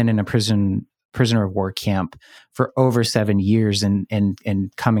have been in a prisoner of war camp for over 7 years and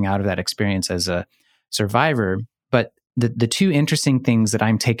coming out of that experience as a survivor. But the two interesting things that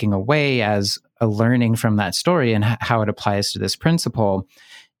I'm taking away as a learning from that story and how it applies to this principle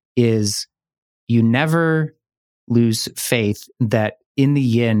is you never lose faith that in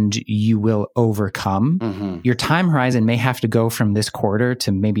the end you will overcome. Your time horizon may have to go from this quarter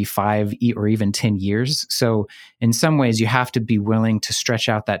to maybe 5 or even 10 years. So in some ways you have to be willing to stretch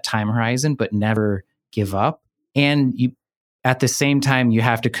out that time horizon, but never give up. And you, at the same time, you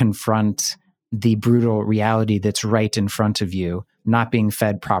have to confront the brutal reality that's right in front of you, not being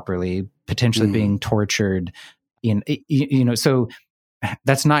fed properly, potentially being tortured. So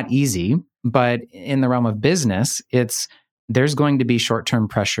that's not easy, but in the realm of business, there's going to be short-term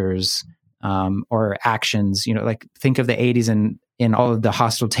pressures or actions, like think of the 80s and in all of the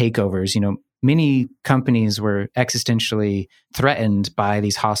hostile takeovers, many companies were existentially threatened by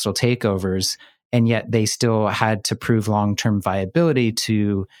these hostile takeovers, and yet they still had to prove long-term viability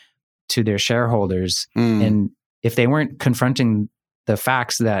to their shareholders. And if they weren't confronting the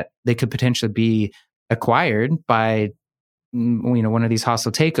facts that they could potentially be acquired by one of these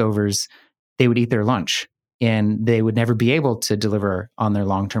hostile takeovers, they would eat their lunch and they would never be able to deliver on their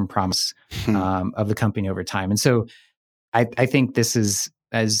long-term promise of the company over time. And so I think this is,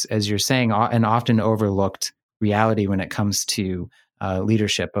 as you're saying, an often overlooked reality when it comes to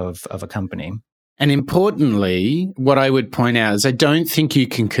leadership of a company. And importantly, what I would point out is I don't think you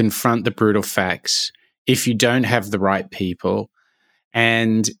can confront the brutal facts if you don't have the right people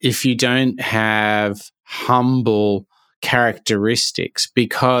and if you don't have humble characteristics,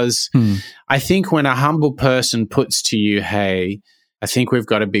 because I think when a humble person puts to you, hey, I think we've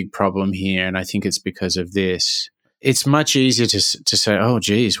got a big problem here and I think it's because of this, it's much easier to say, oh,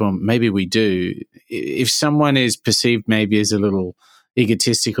 geez, well, maybe we do. If someone is perceived maybe as a little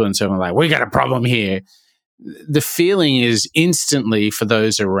egotistical and so on, like, we got a problem here, the feeling is instantly for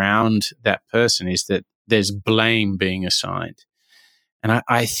those around that person is that there's blame being assigned. And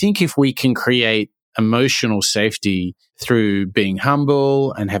I think if we can create emotional safety through being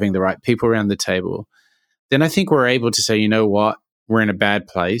humble and having the right people around the table, then I think we're able to say, you know what, we're in a bad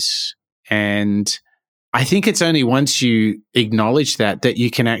place. And I think it's only once you acknowledge that you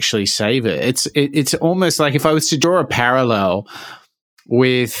can actually save it. It's almost like if I was to draw a parallel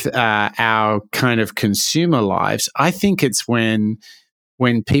with our kind of consumer lives, I think it's when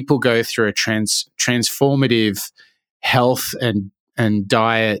people go through a transformative health and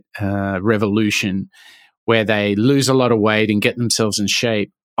diet revolution where they lose a lot of weight and get themselves in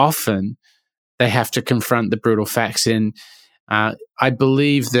shape, often they have to confront the brutal facts. And I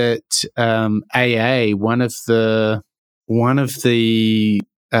believe that AA, one of the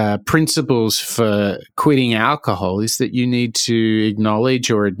principles for quitting alcohol is that you need to acknowledge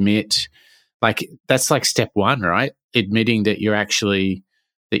or admit, like that's like step one, right? Admitting that you're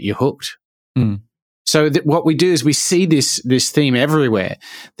hooked. So what we do is we see this theme everywhere,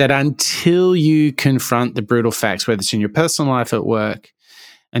 that until you confront the brutal facts, whether it's in your personal life, at work,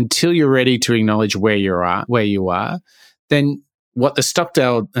 until you're ready to acknowledge where you are, then what the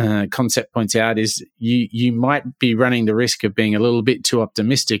Stockdale concept points out is you might be running the risk of being a little bit too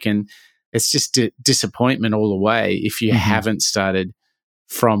optimistic, and it's just disappointment all the way if you haven't started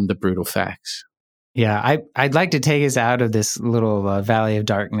from the brutal facts. Yeah, I'd like to take us out of this little valley of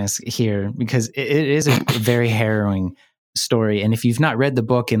darkness here, because it is a very harrowing story. And if you've not read the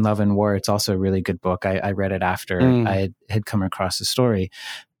book In Love and War, it's also a really good book. I read it after I had come across the story.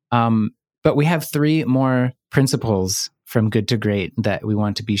 But we have 3 more principles from Good to Great that we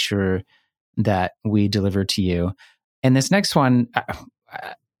want to be sure that we deliver to you. And this next one,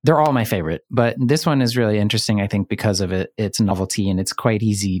 they're all my favorite, but this one is really interesting, I think, because of its novelty, and it's quite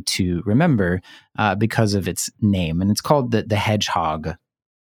easy to remember because of its name. And it's called the hedgehog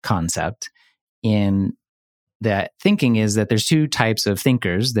concept. In that thinking is that there's 2 types of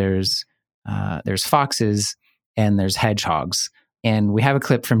thinkers. There's foxes and there's hedgehogs. And we have a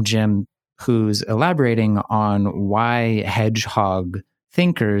clip from Jim who's elaborating on why hedgehog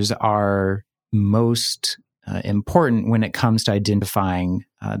thinkers are most important when it comes to identifying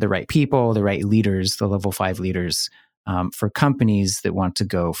the right people, the right leaders, the level 5 leaders for companies that want to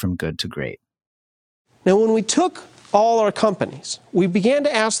go from good to great. Now, when we took all our companies, we began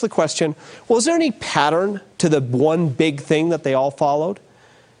to ask the question, well, is there any pattern to the one big thing that they all followed?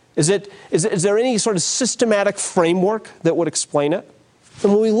 Is there any sort of systematic framework that would explain it?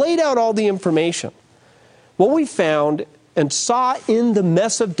 And when we laid out all the information, what we found and saw in the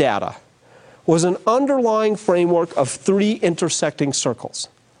mess of data was an underlying framework of 3 intersecting circles.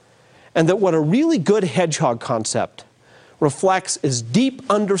 And that what a really good hedgehog concept reflects is deep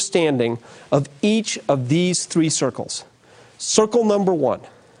understanding of each of these 3 circles. Circle number 1,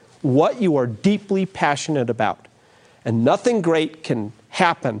 what you are deeply passionate about. And nothing great can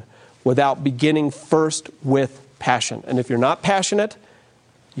happen without beginning first with passion. And if you're not passionate,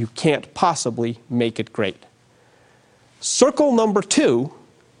 you can't possibly make it great. Circle number 2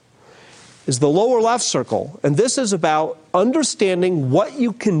 is the lower left circle, and this is about understanding what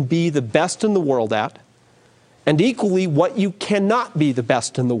you can be the best in the world at, and equally what you cannot be the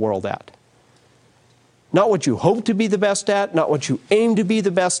best in the world at. Not what you hope to be the best at, not what you aim to be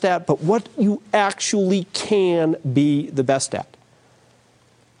the best at, but what you actually can be the best at.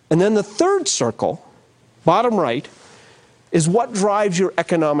 And then the third circle, bottom right, is what drives your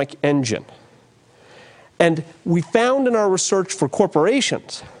economic engine. And we found in our research for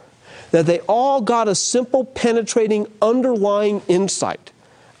corporations that they all got a simple, penetrating, underlying insight,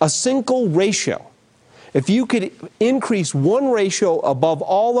 a single ratio. If you could increase one ratio above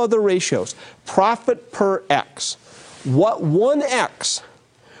all other ratios, profit per X, what 1X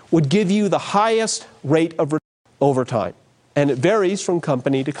would give you the highest rate of return over time? And it varies from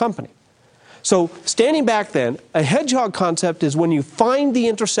company to company. So standing back then, a hedgehog concept is when you find the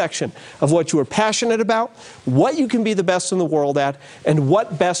intersection of what you are passionate about, what you can be the best in the world at, and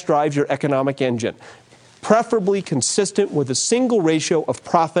what best drives your economic engine, preferably consistent with a single ratio of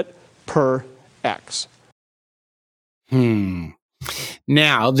profit per X.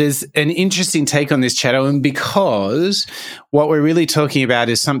 Now, there's an interesting take on this, Chado, and because what we're really talking about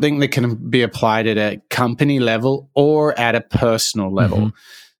is something that can be applied at a company level or at a personal level. Mm-hmm.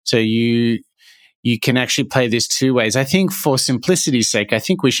 So you can actually play this two ways. I think for simplicity's sake, I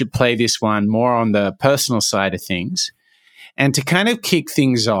think we should play this one more on the personal side of things. And to kind of kick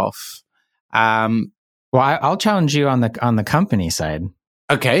things off, well, I'll challenge you on the company side.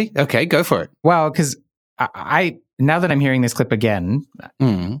 Okay, go for it. Well, because I now that I'm hearing this clip again,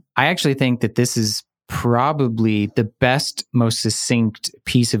 I actually think that this is probably the best, most succinct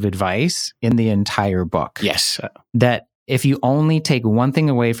piece of advice in the entire book. Yes. That if you only take one thing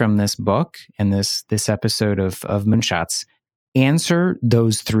away from this book and this episode of Moonshots, answer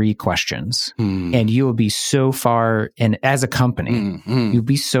those 3 questions, and you will be so far. And as a company, you'll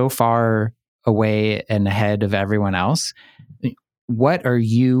be so far away and ahead of everyone else. What are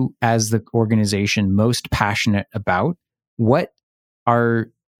you, as the organization, most passionate about? What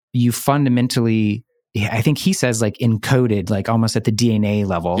are you fundamentally? I think he says like encoded, like almost at the DNA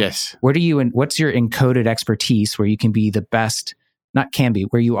level. Yes. Where do you? What's your encoded expertise where you can be the best? Not can be,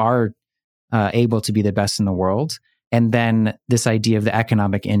 where you are able to be the best in the world. And then this idea of the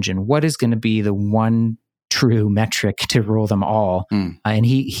economic engine. What is going to be the one true metric to rule them all? And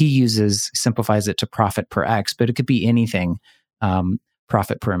he simplifies it to profit per X, but it could be anything.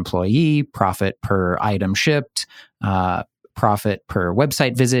 Profit per employee, profit per item shipped, profit per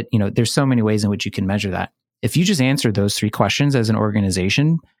website visit. There's so many ways in which you can measure that. If you just answer those 3 questions as an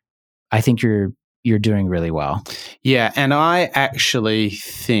organization, I think you're doing really well. Yeah, and I actually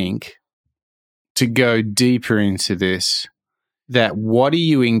think, to go deeper into this, that what are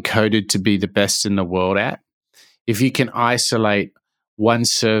you encoded to be the best in the world at? If you can isolate one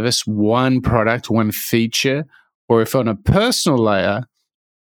service, one product, one feature, or if on a personal layer,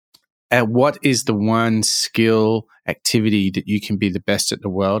 at what is the one skill activity that you can be the best at the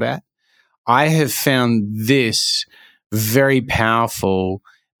world at? I have found this very powerful,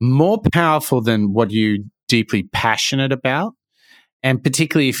 more powerful than what you're deeply passionate about. And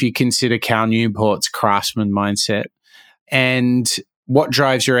particularly if you consider Cal Newport's craftsman mindset and what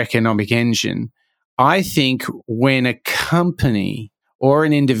drives your economic engine. I think when a company or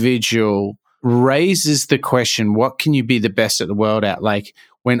an individual raises the question, what can you be the best at the world at? Like,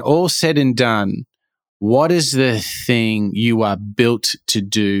 when all said and done, what is the thing you are built to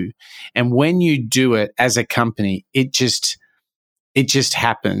do? And when you do it as a company, it just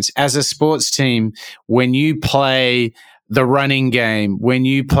happens. As a sports team, when you play the running game, when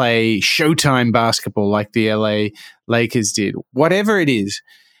you play Showtime basketball like the LA Lakers did, whatever it is,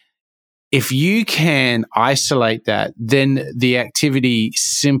 if you can isolate that, then the activity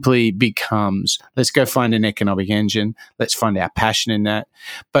simply becomes, let's go find an economic engine. Let's find our passion in that.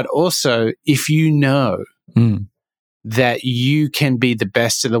 But also, if you know that you can be the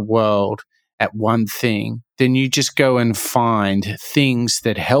best of the world at one thing, then you just go and find things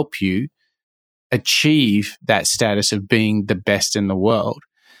that help you achieve that status of being the best in the world.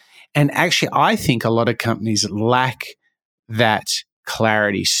 And actually, I think a lot of companies lack that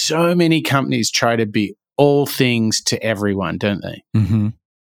clarity. So many companies try to be all things to everyone, don't they? Mm-hmm.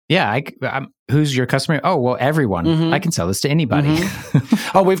 Yeah. Who's your customer? Oh, well, everyone. I can sell this to anybody.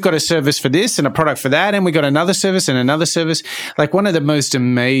 Oh, we've got a service for this and a product for that, and we got another service and another service. Like, one of the most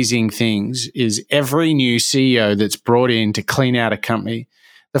amazing things is every new CEO that's brought in to clean out a company,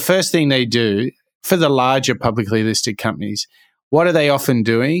 the first thing they do for the larger publicly listed companies, what are they often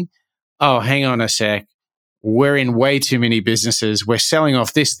doing? Oh, hang on a sec. We're in way too many businesses. We're selling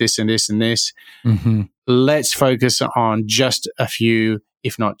off this, this, and this, and this. Let's focus on just a few,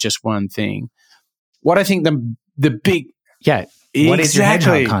 if not just one thing. What I think the big... Yeah. What is your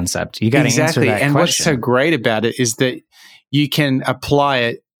hedgehog concept? You got to answer that and question. What's so great about it is that you can apply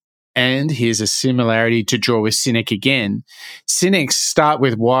it. And here's a similarity to draw with Sinek again. Sinek's start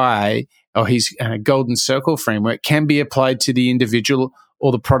with why, or his golden circle framework, can be applied to the individual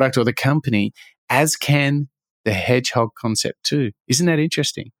or the product or the company, as can the hedgehog concept too. Isn't that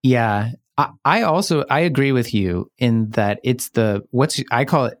interesting? Yeah. I agree with you in that it's I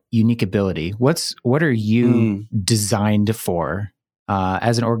call it unique ability. What are you designed for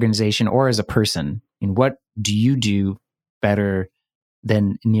as an organization or as a person? And what do you do better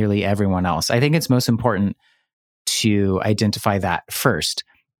than nearly everyone else? I think it's most important to identify that first.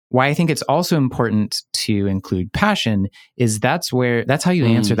 Why I think it's also important to include passion is that's how you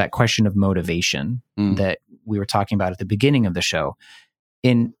answer that question of motivation that we were talking about at the beginning of the show.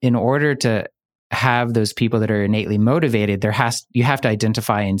 In order to have those people that are innately motivated, you have to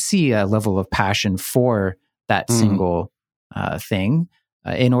identify and see a level of passion for that single thing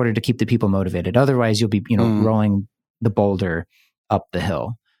in order to keep the people motivated. Otherwise, you'll be rolling the boulder up the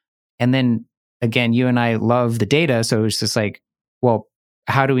hill. And then again, you and I love the data. So it's just like, well,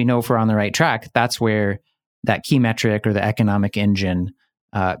 how do we know if we're on the right track? That's where that key metric or the economic engine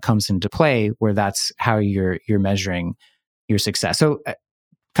comes into play, where that's how you're measuring your success. So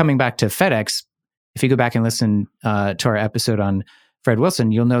coming back to FedEx, if you go back and listen to our episode on Fred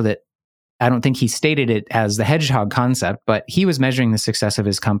Wilson, you'll know that I don't think he stated it as the hedgehog concept, but he was measuring the success of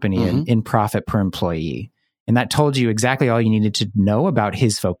his company in profit per employee. And that told you exactly all you needed to know about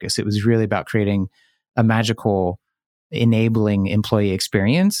his focus. It was really about creating a magical, enabling employee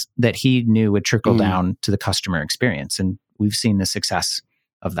experience that he knew would trickle down to the customer experience. And we've seen the success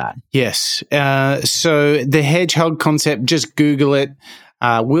of that. Yes. So the hedgehog concept, just Google it.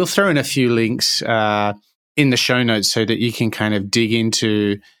 We'll throw in a few links in the show notes so that you can kind of dig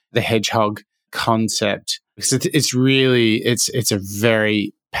into the hedgehog concept. Because it's a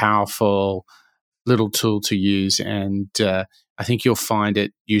very powerful little tool to use, and I think you'll find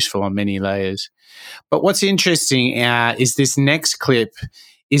it useful on many layers. But what's interesting is this next clip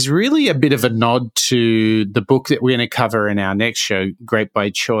is really a bit of a nod to the book that we're going to cover in our next show, Great by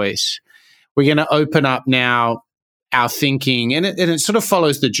Choice. We're going to open up now our thinking, and it sort of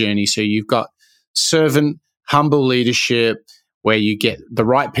follows the journey. So you've got servant, humble leadership, where you get the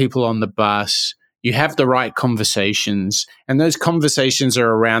right people on the bus, you have the right conversations, and those conversations are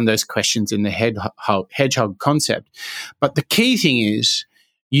around those questions in the hedgehog concept. But the key thing is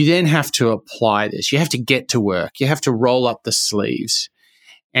you then have to apply this. You have to get to work. You have to roll up the sleeves.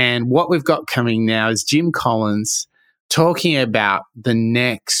 And what we've got coming now is Jim Collins talking about the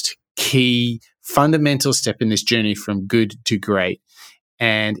next key fundamental step in this journey from good to great.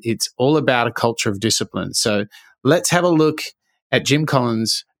 And it's all about a culture of discipline. So let's have a look at Jim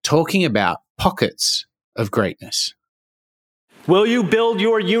Collins talking about pockets of greatness. Will you build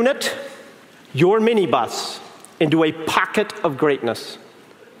your unit, your minibus, into a pocket of greatness?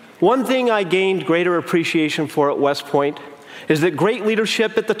 One thing I gained greater appreciation for at West Point is that great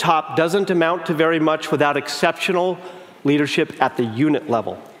leadership at the top doesn't amount to very much without exceptional leadership at the unit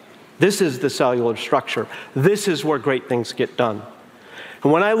level. This is the cellular structure. This is where great things get done.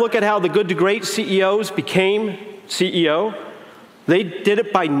 And when I look at how the good to great CEOs became CEO, they did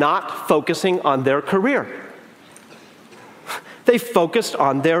it by not focusing on their career. They focused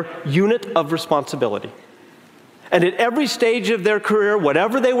on their unit of responsibility. And at every stage of their career,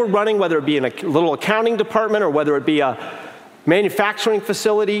 whatever they were running, whether it be in a little accounting department or whether it be a manufacturing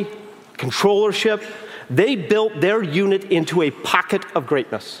facility, controllership, they built their unit into a pocket of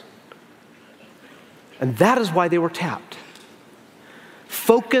greatness. And that is why they were tapped.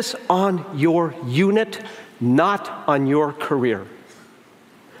 Focus on your unit, not on your career.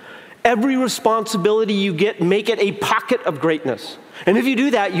 Every responsibility you get, make it a pocket of greatness. And if you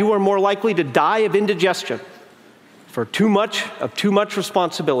do that, you are more likely to die of indigestion for too much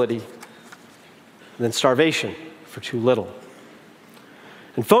responsibility than starvation for too little.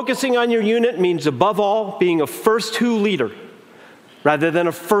 And focusing on your unit means, above all, being a first who leader rather than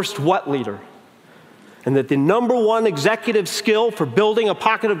a first what leader. And that the number one executive skill for building a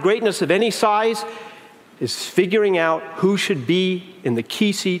pocket of greatness of any size is figuring out who should be in the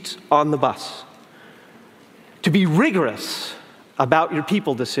key seats on the bus. To be rigorous about your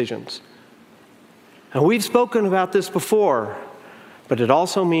people decisions. And we've spoken about this before, but it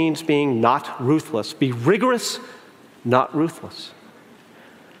also means being not ruthless. Be rigorous, not ruthless.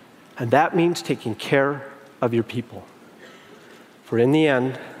 And that means taking care of your people. For in the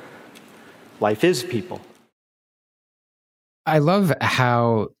end, life is people. I love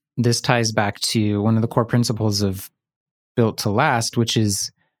how this ties back to one of the core principles of Built to Last, which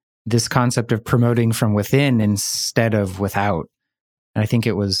is this concept of promoting from within instead of without. And I think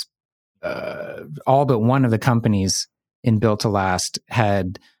it was all but one of the companies in Built to Last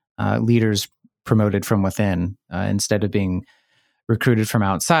had leaders promoted from within instead of being recruited from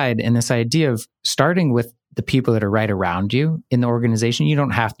outside. And this idea of starting with the people that are right around you in the organization, you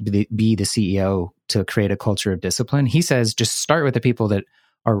don't have to be the CEO to create a culture of discipline. He says, just start with the people that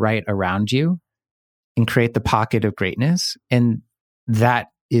are right around you and create the pocket of greatness. And that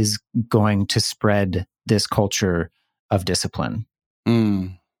is going to spread this culture of discipline.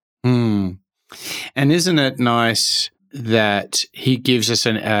 And isn't it nice that he gives us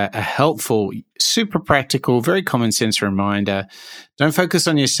a helpful, super practical, very common sense reminder? Don't focus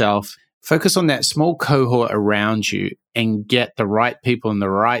on yourself. Focus on that small cohort around you and get the right people in the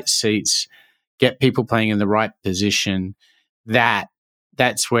right seats, get people playing in the right position.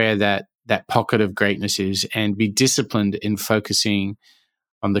 That's where that pocket of greatness is, and be disciplined in focusing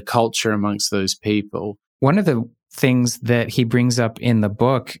on the culture amongst those people. One of the things that he brings up in the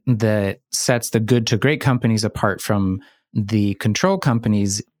book that sets the good to great companies apart from the control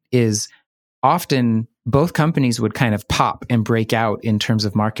companies is often both companies would kind of pop and break out in terms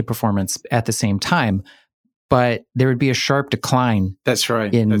of market performance at the same time, but there would be a sharp decline. That's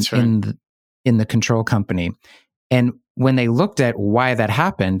right. In the control company. And when they looked at why that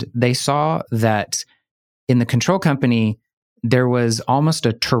happened, they saw that in the control company, there was almost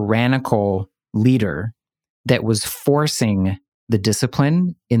a tyrannical leader that was forcing the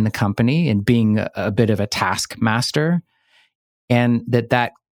discipline in the company and being a bit of a taskmaster, and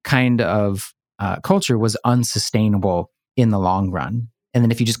that kind of culture was unsustainable in the long run. And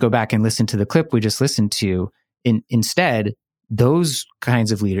then if you just go back and listen to the clip we just listened to, instead, those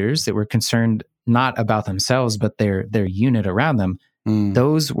kinds of leaders that were concerned not about themselves, but their unit around them,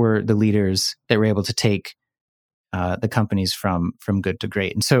 those were the leaders that were able to take the companies from good to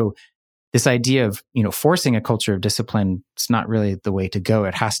great. And so this idea of, forcing a culture of discipline, it's not really the way to go.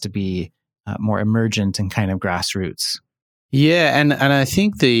 It has to be more emergent and kind of grassroots. Yeah, and I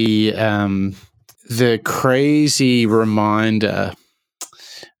think the crazy reminder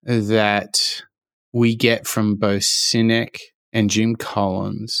that we get from both Sinek and Jim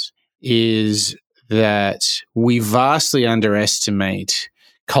Collins is that we vastly underestimate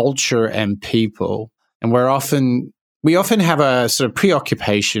culture and people, and we often have a sort of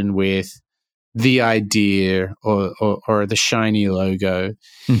preoccupation with the idea or the shiny logo,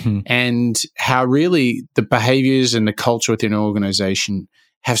 and how really the behaviors and the culture within an organization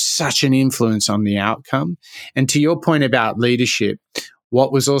have such an influence on the outcome. And to your point about leadership,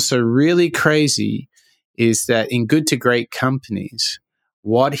 what was also really crazy is that in good to great companies,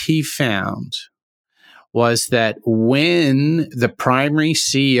 what he found was that when the primary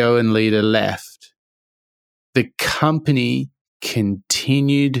CEO and leader left, the company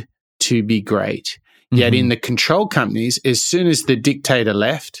continued to be great. Yet in the control companies, as soon as the dictator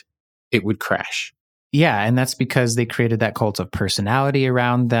left, it would crash. Yeah, and that's because they created that cult of personality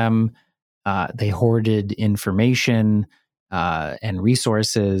around them. They hoarded information and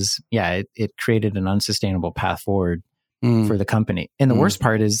resources. Yeah, it created an unsustainable path forward for the company. And the worst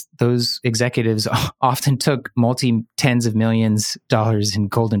part is those executives often took multi-tens of millions dollars in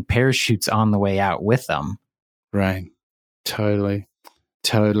golden parachutes on the way out with them. Right. Totally.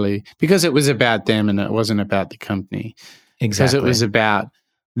 Because it was about them and it wasn't about the company. Exactly. Because it was about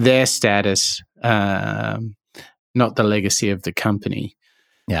their status, not the legacy of the company.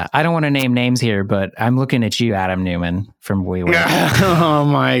 Yeah. I don't want to name names here, but I'm looking at you, Adam Newman from WeWork. Oh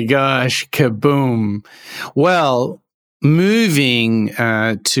my gosh. Kaboom. Well, moving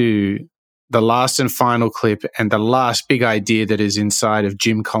to the last and final clip and the last big idea that is inside of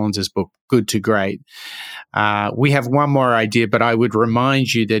Jim Collins' book, Good to Great. We have one more idea, but I would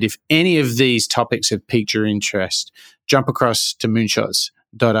remind you that if any of these topics have piqued your interest, jump across to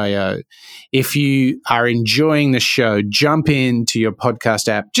moonshots.io. If you are enjoying the show, jump into your podcast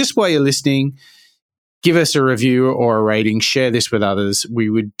app just while you're listening. Give us a review or a rating. Share this with others. We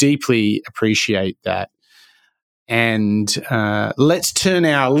would deeply appreciate that. And let's turn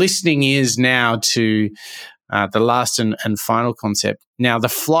our listening ears now to the last and final concept. Now, the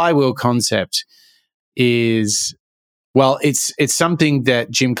flywheel concept is, well, it's something that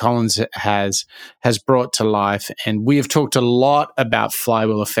Jim Collins has brought to life. And we have talked a lot about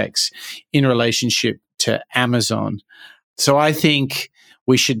flywheel effects in relationship to Amazon. So I think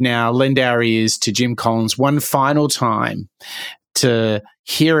we should now lend our ears to Jim Collins one final time to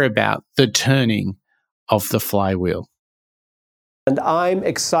hear about the turning of the flywheel. And I'm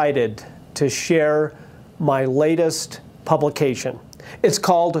excited to share my latest publication. It's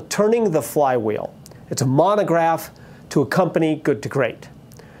called Turning the Flywheel. It's a monograph to accompany Good to Great.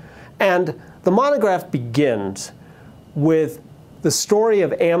 And the monograph begins with the story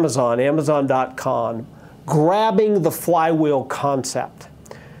of Amazon.com, grabbing the flywheel concept.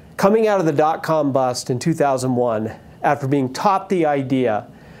 Coming out of the dot-com bust in 2001, after being taught the idea,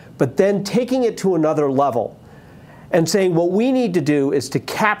 but then taking it to another level and saying what we need to do is to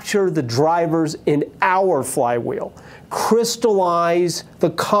capture the drivers in our flywheel, crystallize the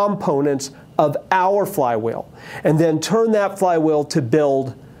components of our flywheel, and then turn that flywheel to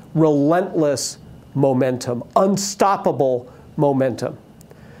build relentless momentum, unstoppable momentum.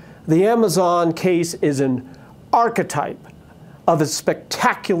 The Amazon case is an archetype of a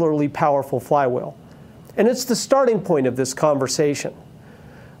spectacularly powerful flywheel, and it's the starting point of this conversation.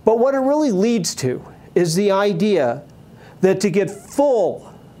 But what it really leads to is the idea that to get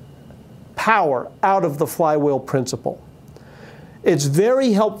full power out of the flywheel principle, it's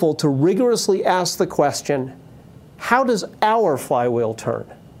very helpful to rigorously ask the question, how does our flywheel turn?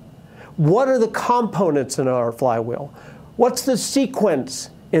 What are the components in our flywheel? What's the sequence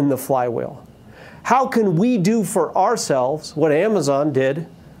in the flywheel? how can we do for ourselves what Amazon did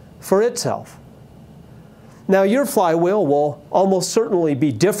for itself? Now, your flywheel will almost certainly be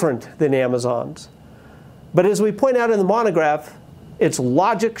different than Amazon's. But as we point out in the monograph, its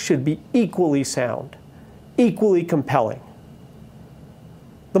logic should be equally sound, equally compelling.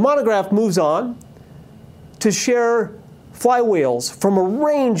 The monograph moves on to share flywheels from a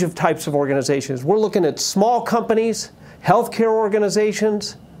range of types of organizations. We're looking at small companies, healthcare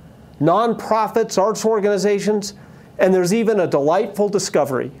organizations, nonprofits, arts organizations, and there's even a delightful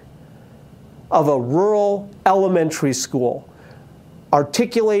discovery of a rural elementary school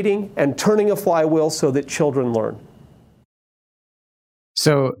articulating and turning a flywheel so that children learn.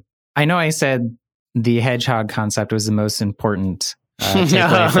 So I know I said the hedgehog concept was the most important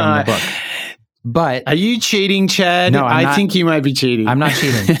takeaway from the book. But are you cheating, Chad? No, I think you might be cheating. I'm not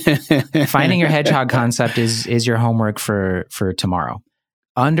cheating. Finding your hedgehog concept is your homework for tomorrow.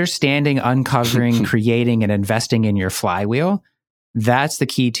 Understanding, uncovering, creating, and investing in your flywheel, that's the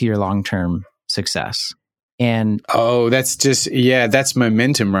key to your long-term success. And that's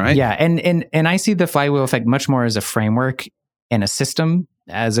momentum, right? Yeah, and I see the flywheel effect much more as a framework and a system,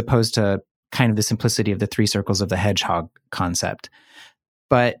 as opposed to kind of the simplicity of the three circles of the hedgehog concept.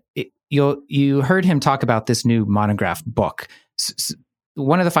 But you heard him talk about this new monograph book.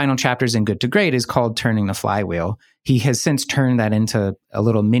 One of the final chapters in Good to Great is called Turning the Flywheel. He has since turned that into a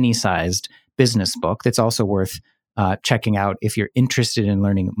little mini-sized business book that's also worth checking out if you're interested in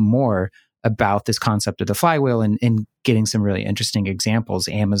learning more about this concept of the flywheel and getting some really interesting examples,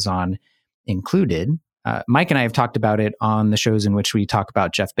 Amazon included. Mike and I have talked about it on the shows in which we talk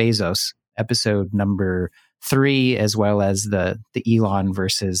about Jeff Bezos, episode number 3, as well as the Elon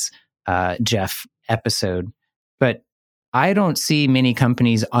versus Jeff episode. But I don't see many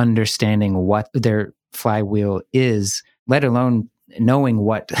companies understanding what their flywheel is, let alone knowing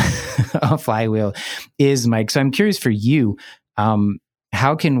what a flywheel is, Mike. So I'm curious for you,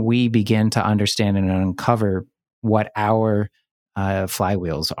 how can we begin to understand and uncover what our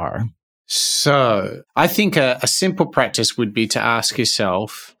flywheels are? So I think a simple practice would be to ask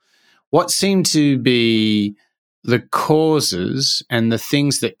yourself, what seem to be the causes and the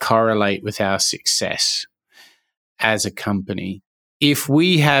things that correlate with our success as a company? If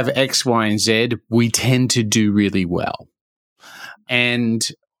we have X, Y, and Z, we tend to do really well. And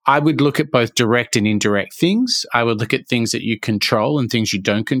I would look at both direct and indirect things. I would look at things that you control and things you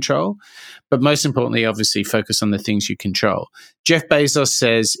don't control. But most importantly, obviously, focus on the things you control. Jeff Bezos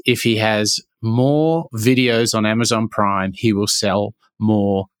says if he has more videos on Amazon Prime, he will sell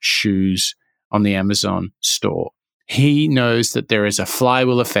more shoes on the Amazon store. He knows that there is a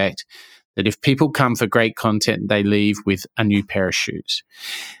flywheel effect, that if people come for great content, they leave with a new pair of shoes.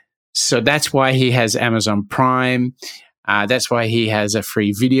 So that's why he has Amazon Prime. That's why he has a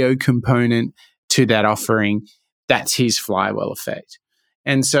free video component to that offering. That's his flywheel effect.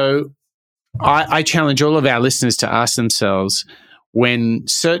 And so I challenge all of our listeners to ask themselves, when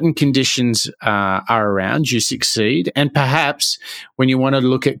certain conditions are around, you succeed. And perhaps when you want to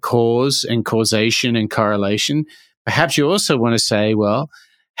look at cause and causation and correlation, perhaps you also want to say, well,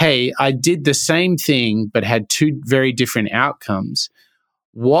 hey, I did the same thing but had two very different outcomes.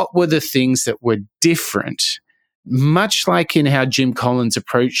 What were the things that were different? Much like in how Jim Collins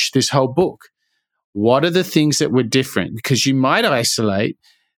approached this whole book. What are the things that were different? Because you might isolate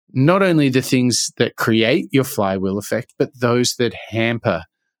not only the things that create your flywheel effect, but those that hamper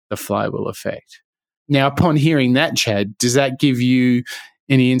the flywheel effect. Now, upon hearing that, Chad, does that give you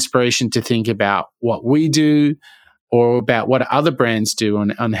any inspiration to think about what we do or about what other brands do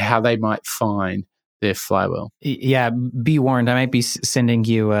on how they might find their flywheel? Yeah, be warned. I might be sending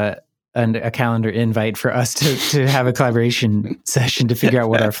you a calendar invite for us to have a collaboration session to figure out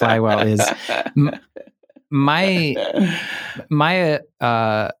what our flywheel is. My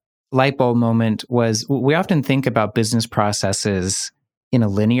light bulb moment was, we often think about business processes in a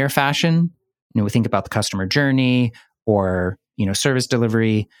linear fashion. We think about the customer journey or service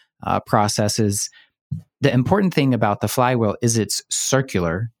delivery processes. The important thing about the flywheel is it's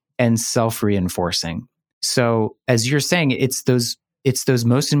circular and self-reinforcing. So as you're saying, it's those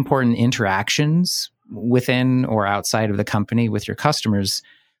most important interactions within or outside of the company with your customers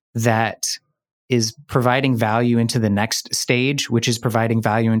that is providing value into the next stage, which is providing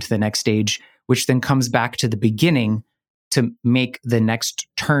value into the next stage, which then comes back to the beginning to make the next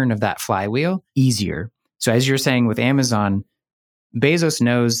turn of that flywheel easier. So as you're saying with Amazon, Bezos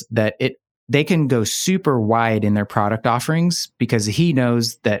knows that they can go super wide in their product offerings because he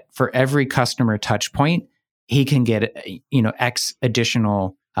knows that for every customer touch point, he can get X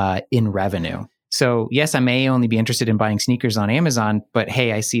additional in revenue. So yes, I may only be interested in buying sneakers on Amazon, but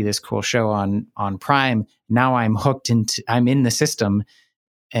hey, I see this cool show on Prime. Now I'm hooked I'm in the system,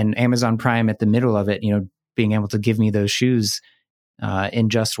 and Amazon Prime at the middle of it, being able to give me those shoes in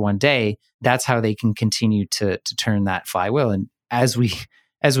just one day. That's how they can continue to turn that flywheel. And as we've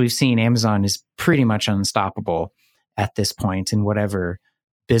seen, Amazon is pretty much unstoppable at this point in whatever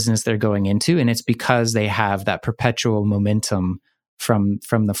business they're going into, and it's because they have that perpetual momentum from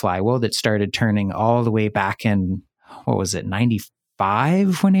the flywheel that started turning all the way back in, what was it,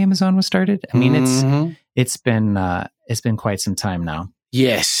 95 when Amazon was started? I mean, it's been quite some time now.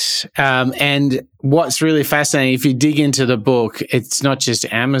 Yes. And what's really fascinating, if you dig into the book, it's not just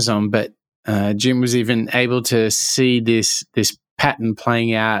Amazon, but Jim was even able to see this pattern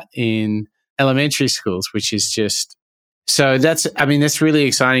playing out in elementary schools, which is just, so that's really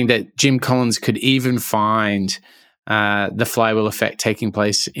exciting that Jim Collins could even find the flywheel effect taking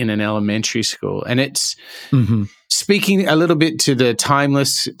place in an elementary school. And it's speaking a little bit to the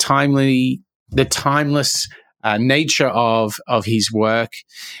timeless nature of his work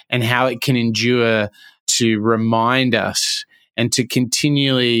and how it can endure to remind us and to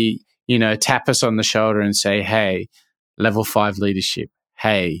continually, tap us on the shoulder and say, hey, level 5 leadership.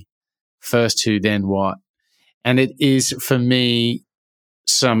 Hey, first who, then what? And it is, for me,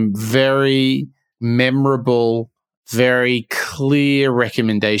 some very memorable, very clear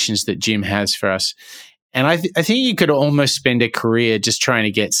recommendations that Jim has for us. And I think you could almost spend a career just trying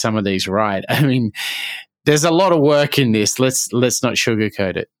to get some of these right. I mean, there's a lot of work in this. Let's not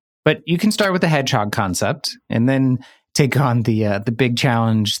sugarcoat it. But you can start with the hedgehog concept and then take on the big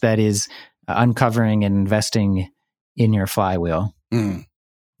challenge that is uncovering and investing in your flywheel.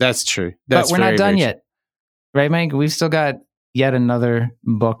 That's true. But we're not done yet. Right, Mike? We've still got yet another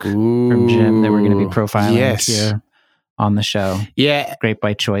book from Jim that we're going to be profiling here on the show. Yeah. Great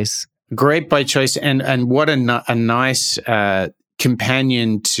by choice. Great by choice. And what a nice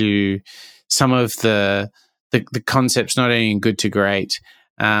companion to some of the concepts, not only in Good to Great,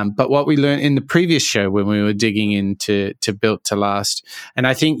 but what we learned in the previous show when we were digging into Built to Last. And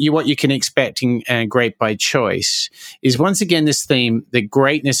I think what you can expect in Great by Choice is, once again, this theme that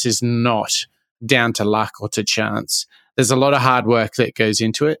greatness is not down to luck or to chance. There's a lot of hard work that goes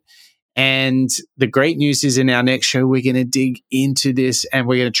into it. And the great news is, in our next show, we're going to dig into this and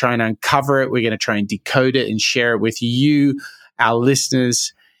we're going to try and uncover it. We're going to try and decode it and share it with you, our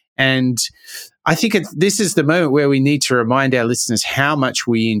listeners. And I think this is the moment where we need to remind our listeners how much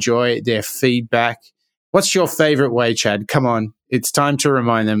we enjoy their feedback. What's your favorite way, Chad? Come on. It's time to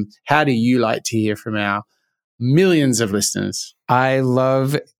remind them. How do you like to hear from our millions of listeners? I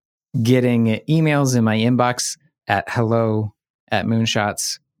love getting emails in my inbox at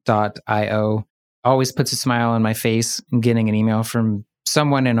hello@moonshots.io. Always puts a smile on my face and getting an email from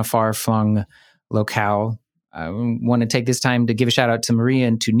someone in a far-flung locale. I want to take this time to give a shout out to Maria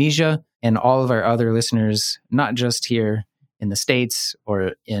in Tunisia and all of our other listeners, not just here in the States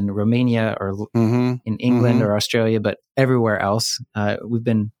or in Romania or in England or Australia, but everywhere else. We've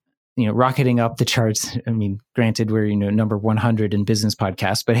been rocketing up the charts. I mean, granted, we're, number 100 in business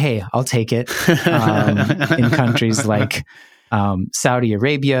podcasts, but hey, I'll take it. In countries like Saudi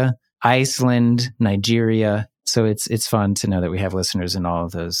Arabia, Iceland, Nigeria. So it's fun to know that we have listeners in all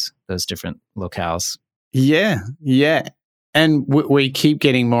of those different locales. Yeah. And we keep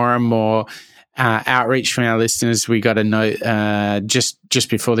getting more and more outreach from our listeners. We got a note just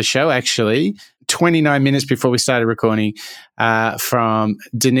before the show, actually, 29 minutes before we started recording, from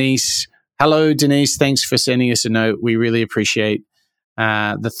Denise. Hello, Denise. Thanks for sending us a note. We really appreciate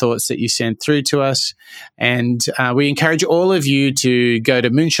the thoughts that you sent through to us. And we encourage all of you to go to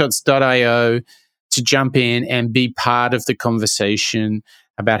moonshots.io to jump in and be part of the conversation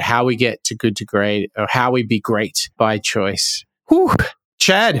about how we get to good to great, or how we be great by choice. Whew.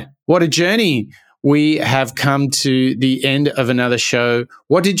 Chad, what a journey. We have come to the end of another show.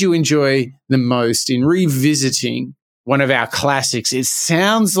 What did you enjoy the most in revisiting one of our classics? It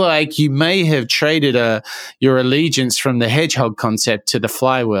sounds like you may have traded your allegiance from the hedgehog concept to the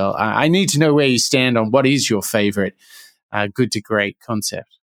flywheel. I need to know where you stand on what is your favorite good to great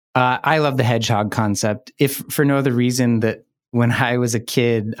concept. I love the hedgehog concept, if for no other reason that when I was a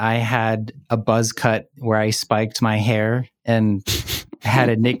kid, I had a buzz cut where I spiked my hair and had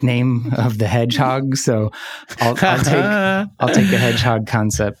a nickname of the hedgehog. So I'll take the hedgehog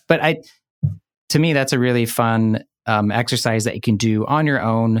concept. But to me, that's a really fun exercise that you can do on your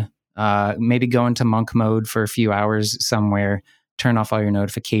own. Maybe go into monk mode for a few hours somewhere, turn off all your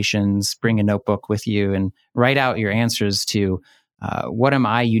notifications, bring a notebook with you, and write out your answers to what am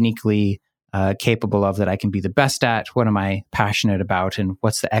I uniquely capable of, that I can be the best at? What am I passionate about? And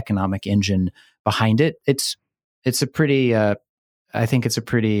what's the economic engine behind it? It's a pretty, I think it's a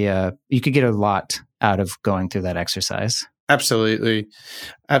pretty, you could get a lot out of going through that exercise. Absolutely.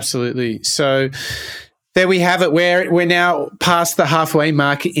 Absolutely. So there we have it. We're now past the halfway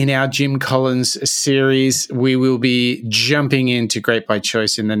mark in our Jim Collins series. We will be jumping into Great by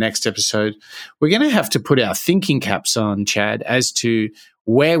Choice in the next episode. We're going to have to put our thinking caps on, Chad, as to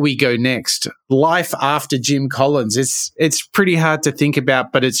where we go next. Life after Jim Collins. It's pretty hard to think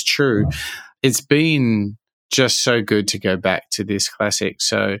about, but it's true. It's been just so good to go back to this classic.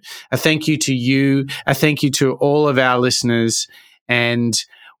 So a thank you to you. A thank you to all of our listeners. And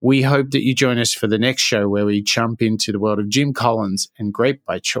we hope that you join us for the next show where we jump into the world of Jim Collins and Great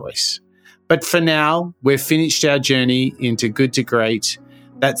by Choice. But for now, we've finished our journey into Good to Great.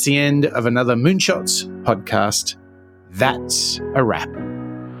 That's the end of another Moonshots podcast. That's a wrap.